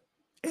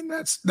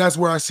that's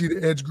where I see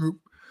the edge group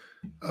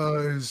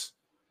is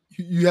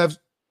you have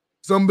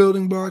some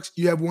building blocks.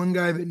 You have one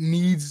guy that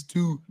needs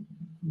to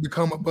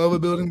become above a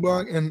building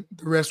block, and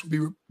the rest will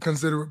be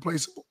considered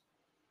replaceable.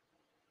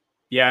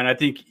 Yeah, and I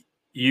think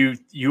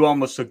you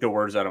almost took the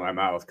words out of my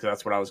mouth, because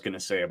that's what I was going to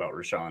say about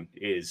Rashawn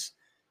is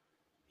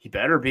he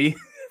better be.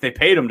 They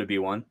paid him to be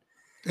one.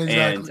 Exactly.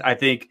 And I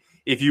think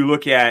if you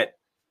look at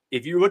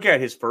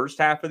his first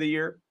half of the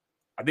year,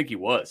 I think he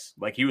was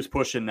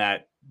pushing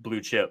that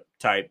blue chip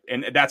type,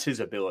 and that's his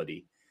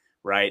ability,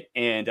 right?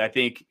 And I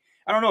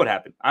don't know what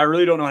happened. I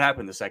really don't know what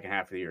happened the second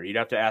half of the year. You'd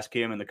have to ask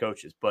him and the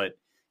coaches, but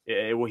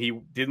he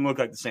didn't look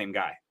like the same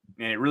guy.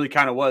 And it really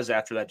kind of was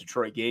after that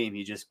Detroit game.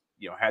 He just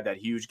had that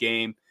huge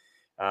game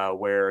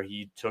where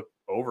he took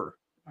over.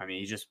 I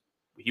mean,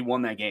 he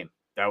won that game.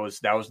 That was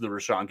the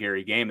Rashawn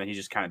Gary game. Then he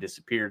just kind of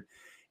disappeared.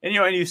 And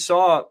and you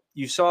saw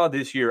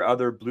this year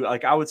other blue,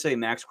 like I would say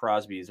Max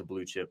Crosby is a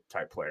blue chip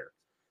type player,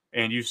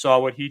 and you saw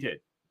what he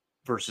did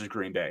versus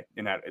Green Bay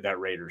in that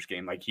Raiders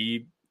game. Like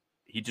he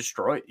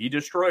destroyed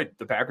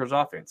the Packers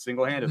offense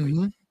single-handedly.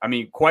 Mm-hmm. I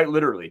mean, quite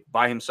literally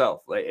by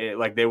himself.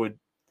 Like they would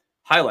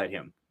highlight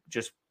him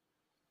just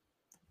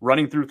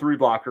running through three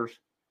blockers,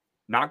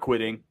 not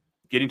quitting,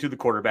 getting to the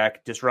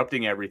quarterback,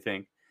 disrupting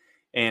everything.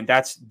 And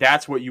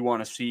that's what you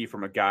want to see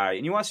from a guy,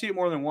 and you want to see it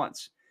more than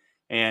once.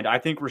 And I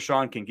think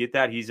Rashawn can get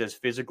that. He's as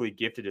physically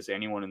gifted as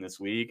anyone in this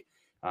league.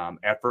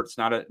 Effort's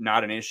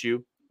not an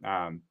issue.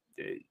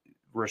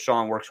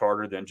 Rashawn works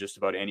harder than just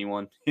about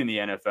anyone in the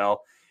NFL.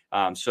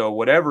 So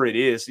whatever it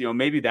is,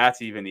 maybe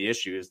that's even the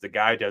issue, is the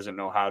guy doesn't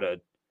know how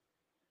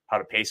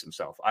to pace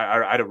himself.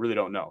 I really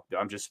don't know.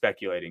 I'm just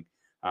speculating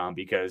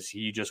because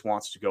he just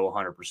wants to go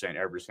 100%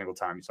 every single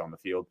time he's on the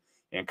field.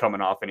 And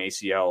coming off an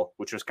ACL,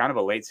 which was kind of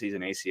a late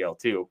season ACL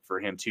too for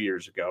him 2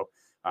 years ago.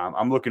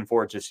 I'm looking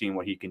forward to seeing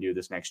what he can do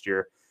this next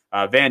year.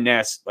 Van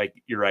Ness, like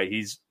you're right,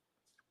 he's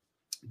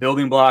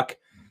building block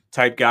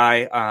type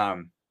guy.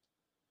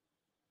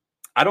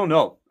 I don't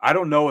know. I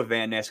don't know if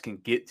Van Ness can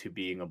get to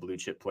being a blue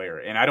chip player.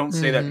 And I don't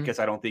say that because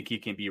I don't think he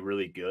can be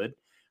really good.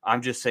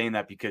 I'm just saying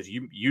that because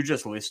you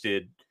just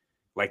listed,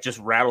 like just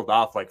rattled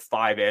off like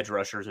 5 edge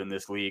rushers in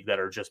this league that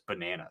are just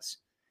bananas.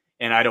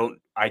 And I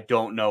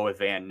don't know if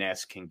Van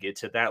Ness can get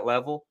to that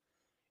level.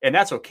 And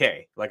that's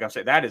okay. Like I'm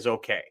saying, that is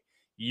okay.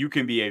 You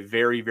can be a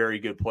very, very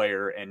good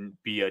player and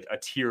be a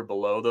tier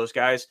below those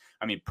guys.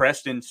 I mean,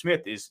 Preston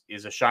Smith is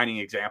a shining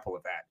example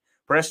of that.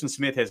 Preston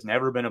Smith has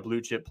never been a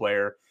blue chip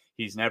player.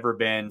 He's never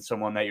been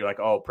someone that you're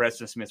like, oh,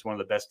 Preston Smith's one of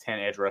the best 10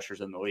 edge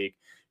rushers in the league.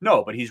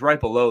 No, but he's right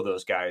below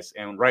those guys.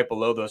 And right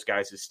below those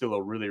guys is still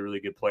a really, really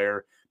good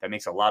player that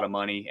makes a lot of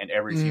money and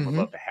every team would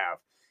love to have.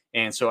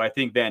 And so I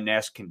think Van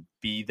Ness can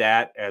be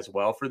that as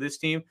well for this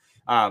team.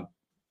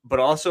 But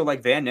also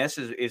like Van Ness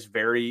is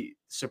very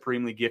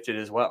supremely gifted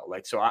as well.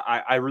 Like, so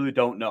I really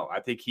don't know. I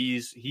think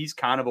he's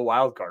kind of a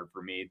wild card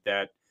for me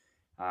that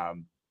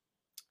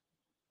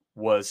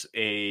was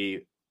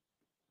a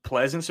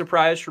pleasant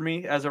surprise for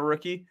me as a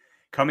rookie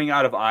coming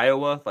out of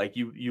Iowa. Like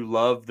you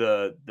love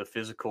the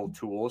physical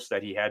tools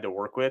that he had to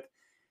work with.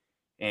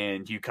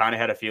 And you kind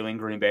of had a feeling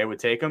Green Bay would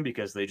take him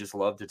because they just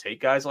love to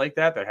take guys like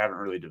that haven't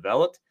really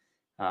developed.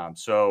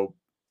 So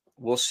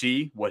we'll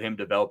see what him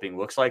developing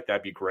looks like.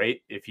 That'd be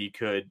great if he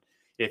could,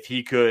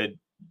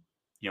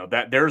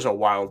 that there's a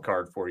wild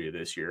card for you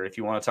this year. If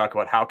you want to talk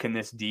about how can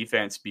this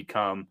defense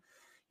become,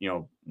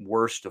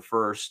 worst to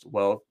first,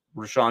 well,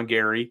 Rashawn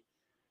Gary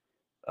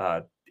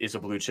is a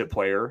blue chip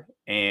player,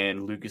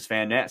 and Lucas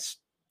Van Ness,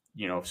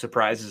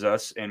 surprises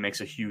us and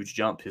makes a huge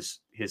jump his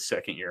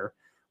second year,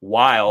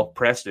 while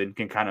Preston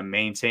can kind of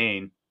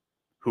maintain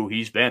who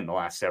he's been the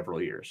last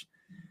several years.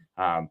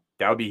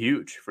 That would be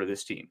huge for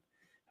this team.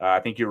 I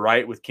think you're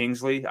right with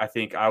Kingsley. I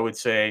think I would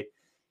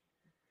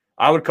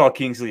call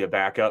Kingsley a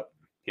backup.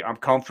 I'm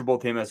comfortable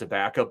with him as a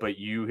backup, but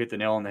you hit the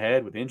nail on the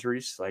head with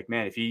injuries. Like,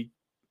 man, if you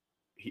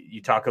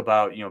talk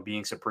about,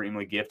 being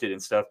supremely gifted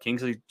and stuff,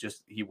 Kingsley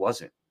he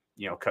wasn't,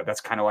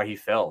 that's kind of why he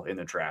fell in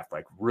the draft.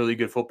 Like, really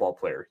good football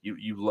player.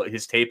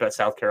 His tape at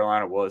South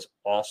Carolina was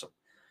awesome.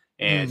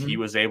 And he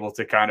was able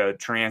to kind of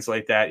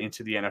translate that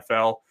into the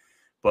NFL.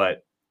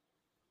 But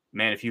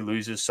man, if he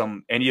loses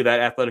any of that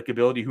athletic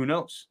ability, who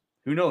knows?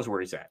 Who knows where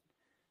he's at?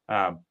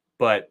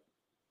 But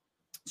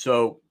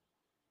so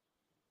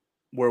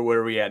where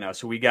are we at now?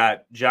 So we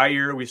got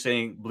Jair, we're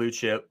saying blue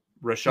chip.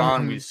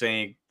 Rashawn, we're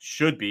saying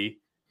should be,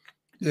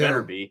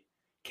 better be,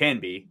 can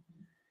be.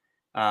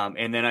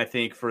 And then I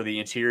think for the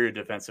interior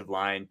defensive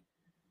line,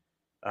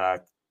 I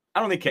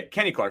don't think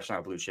Kenny Clark's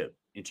not a blue chip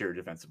interior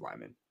defensive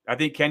lineman. I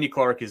think Kenny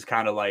Clark is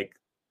kind of like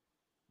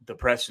the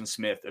Preston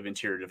Smith of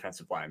interior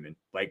defensive linemen,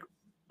 like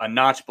a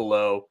notch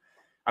below.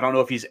 I don't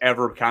know if he's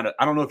ever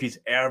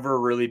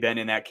really been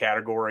in that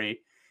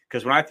category.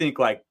 Because when I think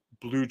like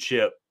blue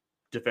chip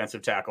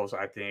defensive tackles,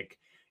 I think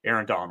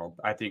Aaron Donald,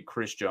 I think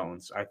Chris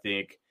Jones, I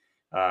think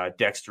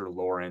Dexter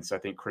Lawrence, I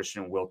think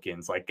Christian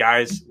Wilkins, like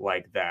guys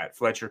like that,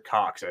 Fletcher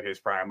Cox at his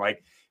prime.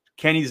 Like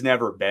Kenny's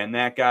never been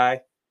that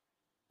guy,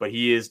 but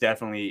he is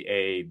definitely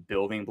a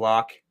building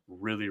block,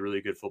 really,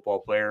 really good football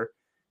player.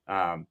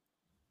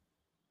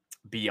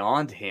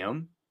 Beyond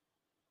him,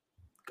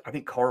 I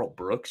think Carl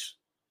Brooks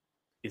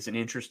is an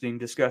interesting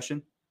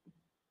discussion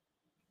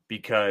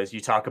because you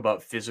talk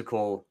about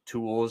physical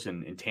tools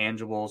and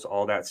intangibles,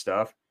 all that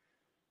stuff.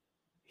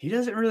 He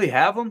doesn't really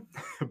have them,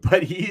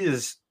 but he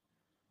is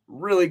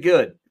really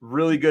good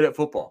at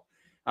football.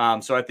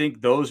 So I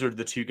think those are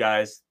the two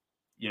guys,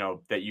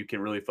 that you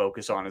can really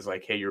focus on is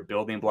like, hey, you're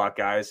building block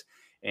guys,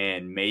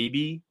 and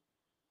maybe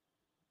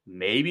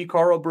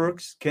Carl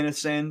Brooks can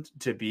ascend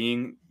to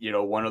being,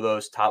 one of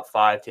those top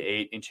 5 to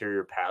 8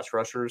 interior pass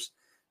rushers.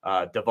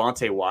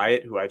 Devontae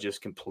Wyatt, who I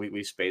just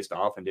completely spaced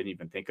off and didn't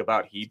even think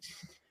about, he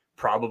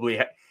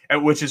probably,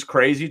 which is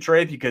crazy,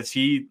 Trey, because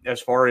he, as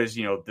far as,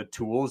 the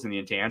tools and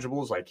the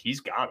intangibles, like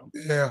he's got them.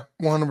 Yeah,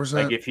 100%.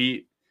 Like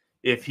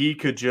if he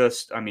could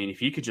just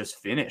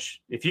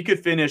finish, if he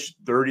could finish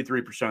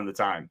 33% of the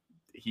time,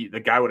 the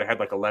guy would have had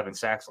like 11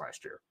 sacks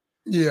last year.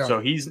 Yeah.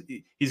 So he's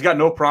got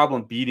no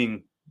problem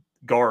beating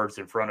guards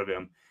in front of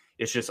him.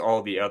 It's just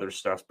all the other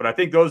stuff. But I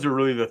think those are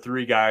really the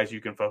 3 guys you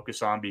can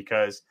focus on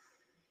because,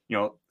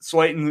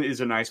 Slayton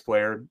is a nice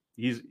player.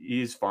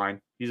 He's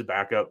fine. He's a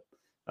backup.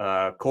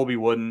 Colby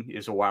Wooden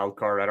is a wild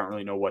card. I don't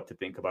really know what to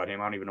think about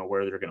him. I don't even know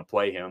where they're going to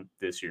play him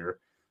this year.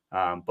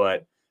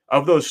 But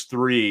of those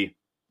 3,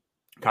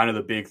 kind of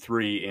the big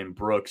 3 in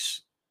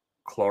Brooks,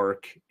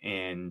 Clark,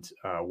 and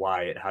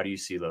Wyatt, how do you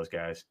see those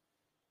guys?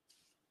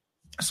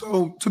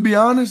 So to be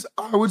honest,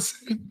 I would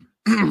say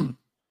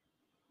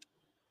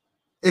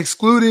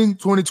excluding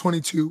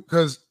 2022,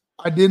 because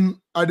I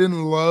didn't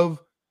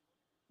love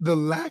the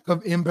lack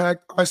of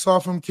impact I saw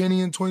from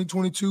Kenny in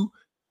 2022.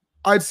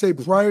 I'd say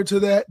prior to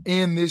that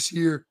and this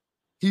year,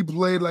 he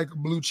played like a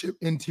blue chip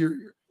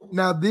interior.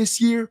 Now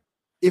this year,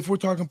 if we're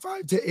talking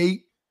 5 to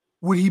 8,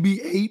 would he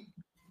be 8?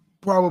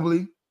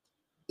 Probably.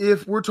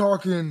 If we're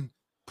talking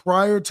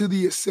prior to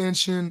the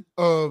ascension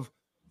of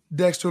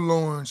Dexter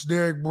Lawrence,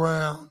 Derek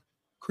Brown,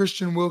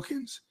 Christian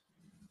Wilkins,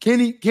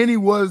 Kenny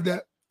was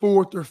that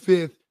 4th or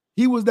 5th.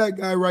 He was that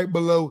guy right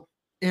below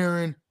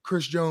Aaron,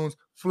 Chris Jones,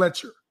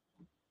 Fletcher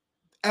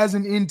as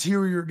an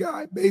interior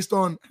guy based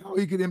on how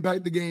he could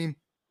impact the game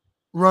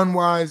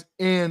run-wise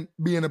and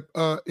being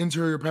an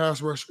interior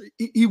pass rusher.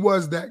 He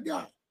was that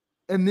guy.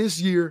 And this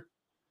year,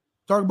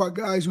 talk about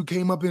guys who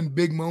came up in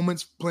big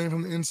moments playing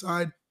from the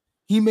inside.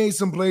 He made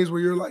some plays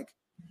where you're like,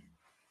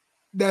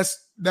 that's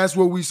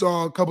what we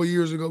saw a couple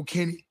years ago,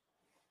 Kenny,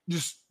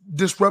 just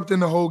disrupting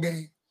the whole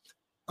game.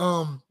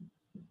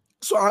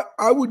 So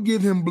I would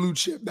give him blue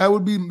chip. That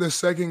would be the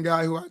second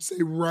guy who I'd say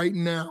right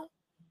now,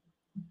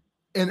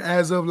 and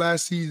as of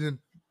last season,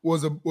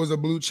 was a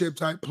blue chip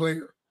type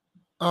player.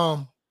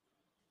 I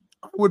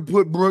would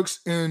put Brooks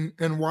and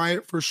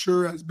Wyatt for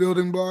sure as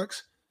building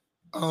blocks.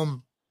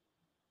 To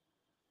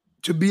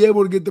be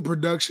able to get the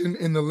production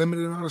in the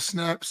limited amount of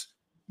snaps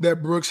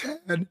that Brooks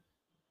had,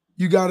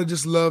 you got to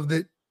just love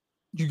that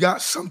you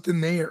got something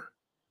there.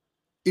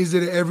 Is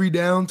it an every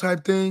down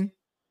type thing?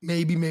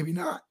 Maybe, maybe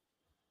not.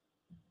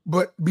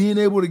 But being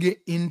able to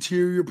get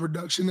interior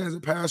production as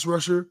a pass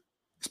rusher,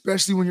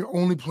 especially when you're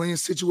only playing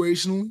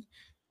situationally,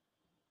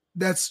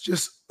 that's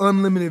just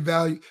unlimited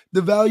value.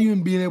 The value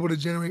in being able to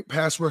generate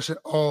pass rush at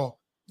all,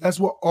 that's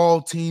what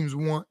all teams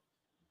want.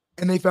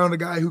 And they found a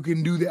guy who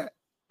can do that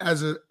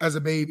as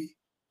a baby.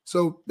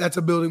 So that's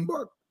a building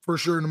block for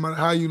sure, no matter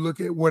how you look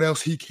at what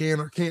else he can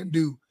or can't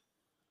do.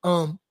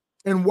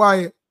 And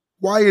Wyatt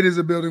is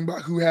a building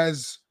block who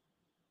has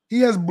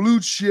blue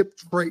chip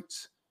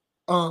traits.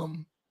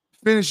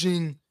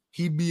 Finishing,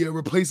 he'd be a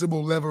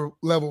replaceable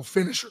level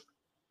finisher.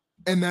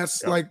 And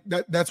that's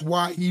that's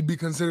why he'd be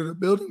considered a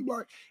building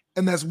block.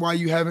 And that's why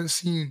you haven't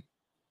seen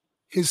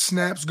his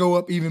snaps go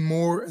up even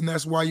more. And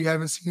that's why you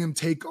haven't seen him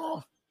take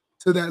off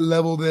to that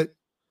level that,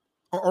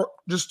 or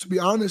just to be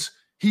honest,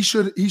 he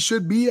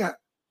should be at.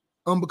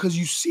 Because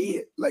you see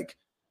it. Like,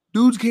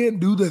 dudes can't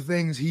do the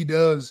things he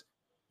does,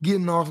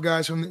 getting off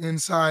guys from the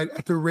inside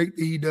at the rate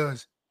that he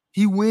does.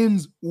 He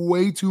wins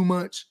way too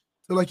much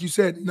to, like you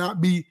said, not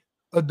be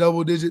a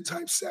double-digit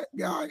type sack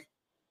guy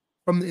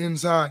from the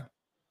inside.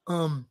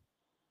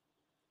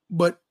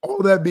 But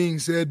all that being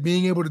said,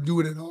 being able to do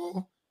it at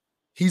all,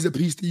 he's a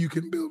piece that you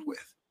can build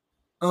with.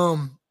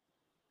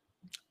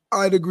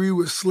 I'd agree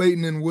with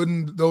Slayton and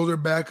Wooden. Those are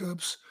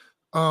backups.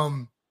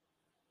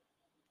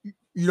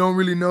 You don't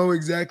really know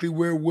exactly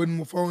where Wooden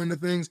will fall into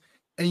things.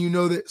 And you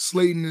know that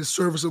Slayton is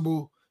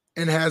serviceable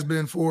and has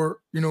been for,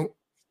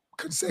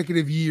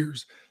 consecutive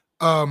years.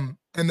 And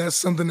that's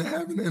something to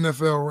have in the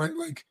NFL, right?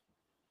 Like,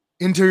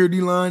 interior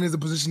D-line is a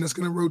position that's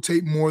going to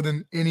rotate more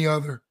than any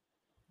other.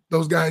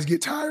 Those guys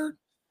get tired.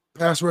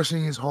 Pass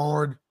rushing is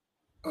hard,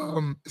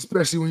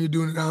 especially when you're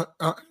doing it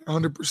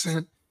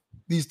 100%.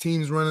 These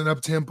teams running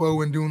up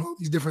tempo and doing all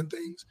these different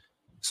things.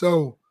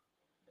 So,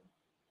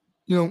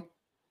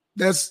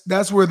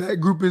 that's where that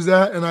group is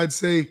at. And I'd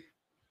say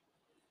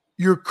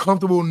you're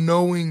comfortable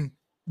knowing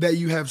that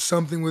you have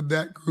something with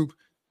that group.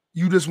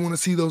 You just want to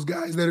see those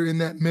guys that are in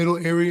that middle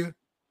area.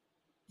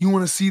 You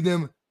want to see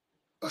them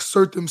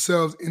assert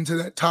themselves into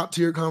that top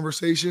tier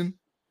conversation.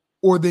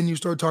 Or then you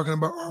start talking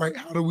about, all right,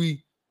 how do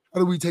we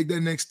take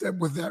that next step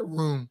with that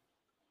room?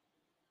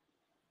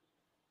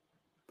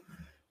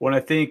 When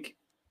I think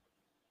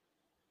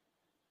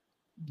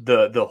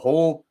the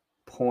whole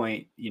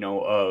point,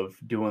 of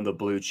doing the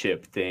blue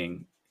chip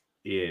thing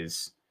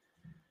is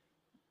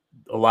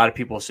a lot of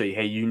people say,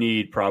 hey, you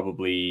need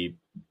probably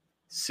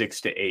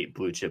 6 to 8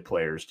 blue chip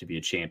players to be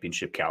a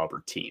championship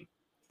caliber team.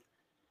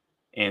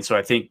 And so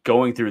I think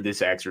going through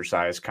this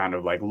exercise, kind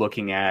of like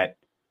looking at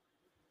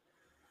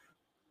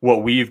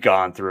what we've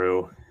gone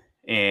through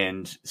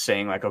and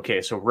saying like,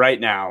 okay, so right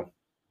now,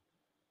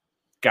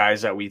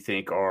 guys that we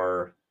think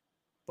are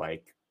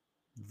like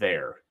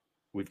there,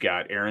 we've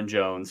got Aaron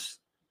Jones,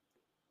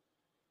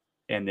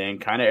 and then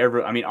kind of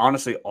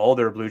honestly, all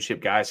their blue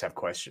chip guys have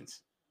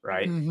questions,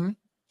 right? Mm-hmm.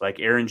 Like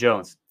Aaron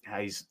Jones,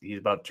 he's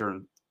about to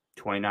turn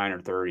 29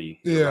 or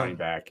 30, running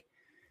back.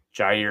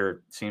 Jair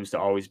seems to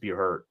always be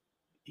hurt.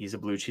 He's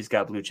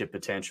got blue chip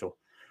potential.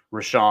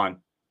 Rashawn,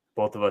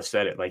 both of us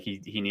said it, like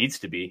he needs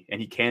to be, and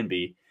he can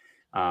be.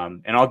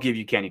 And I'll give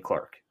you Kenny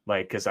Clark,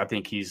 because I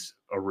think he's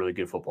a really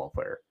good football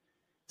player.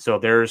 So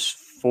there's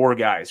 4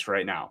 guys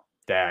right now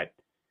that,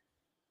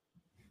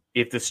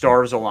 if the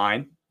stars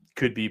align,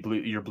 could be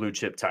your blue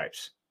chip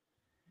types.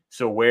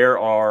 So where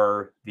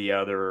are the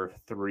other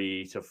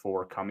 3 to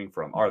 4 coming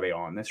from? Are they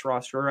on this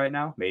roster right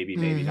now? Maybe,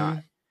 maybe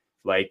not.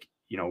 Like,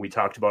 we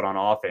talked about on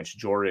offense,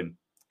 Jordan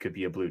could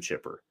be a blue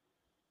chipper.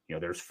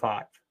 There's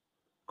 5.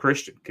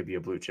 Christian could be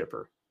a blue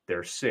chipper.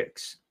 There's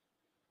 6.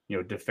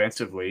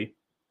 Defensively,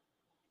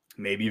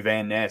 maybe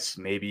Van Ness,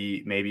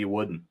 maybe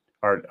Wooden,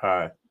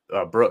 or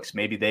Brooks.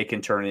 Maybe they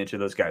can turn into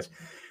those guys.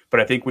 But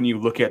I think when you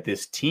look at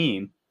this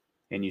team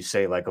and you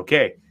say, like,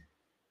 okay,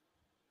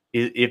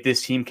 if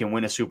this team can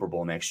win a Super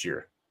Bowl next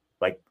year,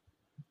 like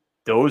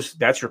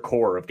that's your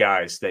core of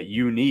guys that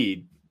you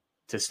need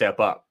to step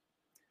up.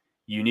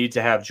 You need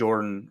to have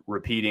Jordan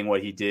repeating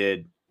what he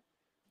did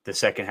the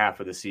second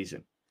half of the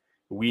season.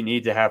 We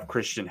need to have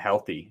Christian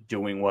healthy,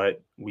 doing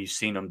what we've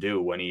seen him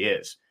do when he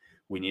is.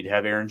 We need to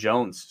have Aaron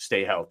Jones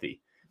stay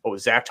healthy. Oh,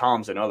 Zach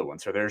Tom's another one.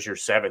 So there's your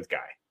seventh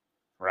guy,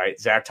 right?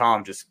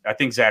 I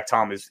think Zach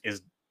Tom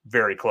is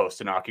very close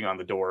to knocking on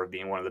the door of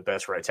being one of the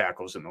best right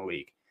tackles in the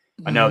league.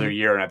 Mm-hmm. Another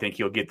year, and I think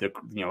he'll get the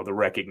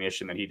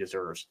recognition that he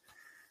deserves.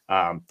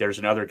 There's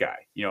another guy,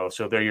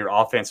 so they're your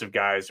offensive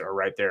guys are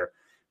right there.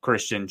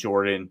 Christian,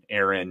 Jordan,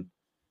 Aaron,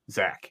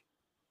 Zach.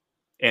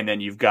 And then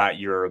you've got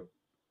your,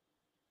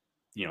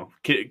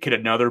 could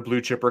another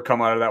blue chipper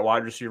come out of that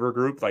wide receiver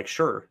group? Like,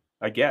 sure,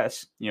 I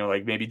guess,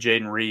 like maybe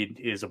Jaden Reed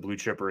is a blue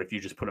chipper if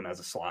you just put him as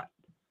a slot,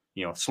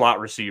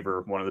 slot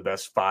receiver, one of the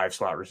best 5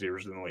 slot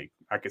receivers in the league.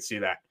 I could see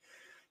that.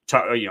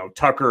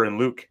 Tucker and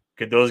Luke,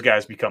 could those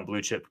guys become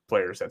blue chip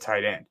players at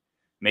tight end?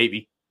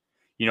 Maybe,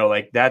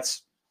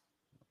 that's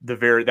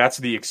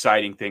the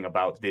exciting thing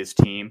about this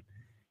team.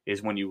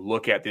 Is when you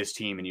look at this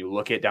team and you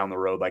look at down the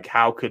road, like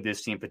how could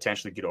this team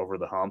potentially get over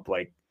the hump?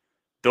 Like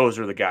those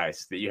are the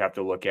guys that you have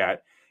to look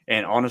at.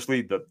 And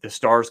honestly, the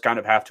stars kind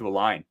of have to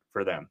align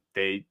for them.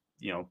 They,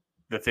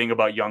 the thing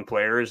about young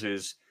players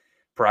is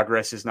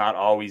progress is not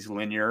always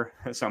linear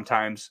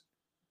sometimes.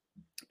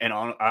 And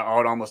I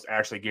would almost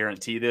actually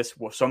guarantee this.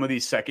 Well, some of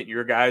these second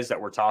year guys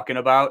that we're talking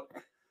about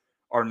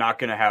are not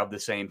going to have the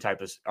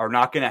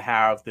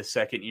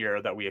second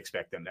year that we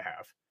expect them to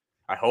have.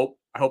 I hope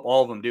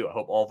all of them do. I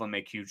hope all of them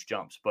make huge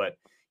jumps. But,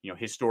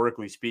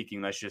 historically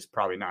speaking, that's just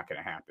probably not going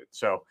to happen.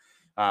 So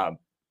I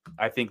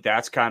think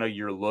that's kind of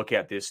your look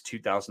at this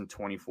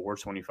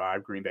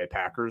 2024-25 Green Bay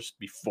Packers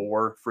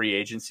before free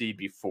agency,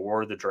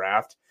 before the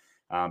draft.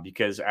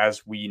 Because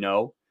as we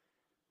know,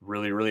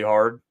 really, really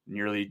hard,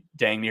 nearly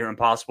dang near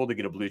impossible to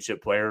get a blue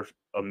chip player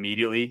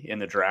immediately in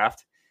the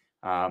draft.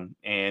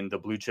 And the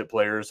blue chip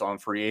players on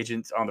the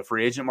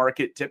free agent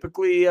market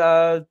typically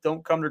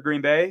don't come to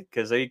Green Bay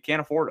because they can't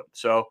afford them.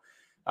 So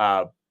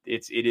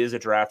it is a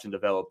draft and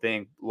develop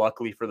thing.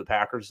 Luckily for the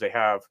Packers, they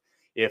have,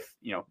 if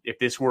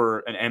this were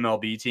an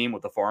MLB team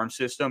with a farm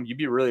system, you'd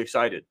be really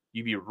excited.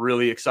 You'd be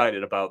really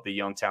excited about the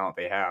young talent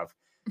they have,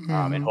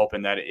 and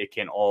hoping that it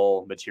can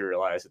all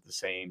materialize at the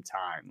same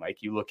time.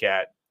 Like you look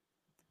at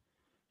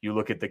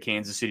the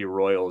Kansas City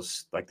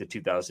Royals, like the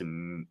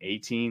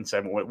 2018,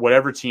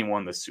 whatever team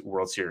won the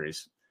World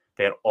Series,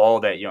 they had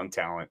all that young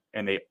talent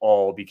and they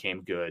all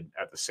became good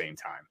at the same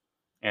time.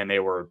 And they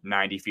were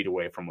 90 feet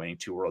away from winning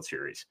 2 World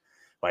Series.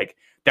 Like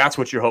that's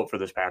what your hope for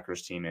this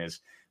Packers team is.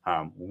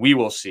 We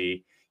will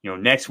see,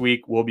 next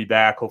week we'll be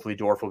back. Hopefully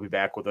Dorf will be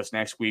back with us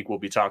next week. We'll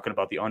be talking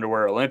about the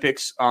Underwear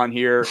Olympics on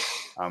here,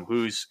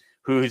 whose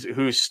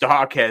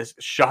stock has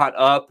shot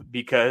up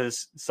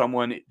because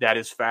someone that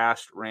is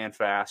fast ran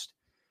fast.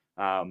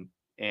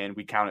 And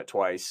we count it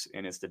twice,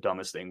 and it's the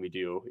dumbest thing we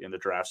do in the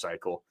draft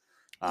cycle.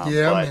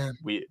 Man.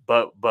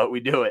 But we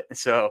do it.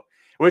 So,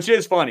 which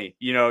is funny,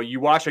 you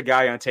watch a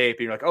guy on tape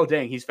and you're like, oh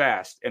dang, he's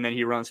fast. And then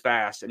he runs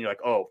fast and you're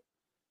like, oh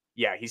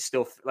yeah, he's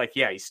still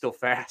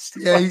fast.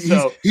 Yeah.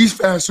 He's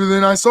faster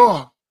than I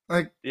saw.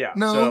 Like, yeah,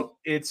 no, so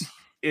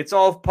it's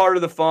all part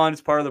of the fun.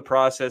 It's part of the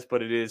process,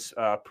 but it is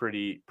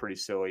pretty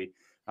silly.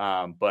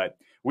 But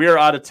we are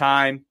out of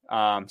time.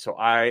 So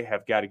I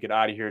have got to get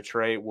out of here,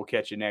 Trey. We'll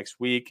catch you next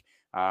week.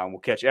 We'll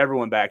catch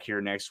everyone back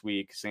here next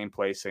week. Same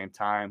place, same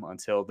time.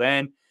 Until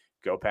then,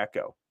 go Pack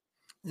Go.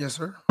 Yes,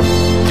 sir.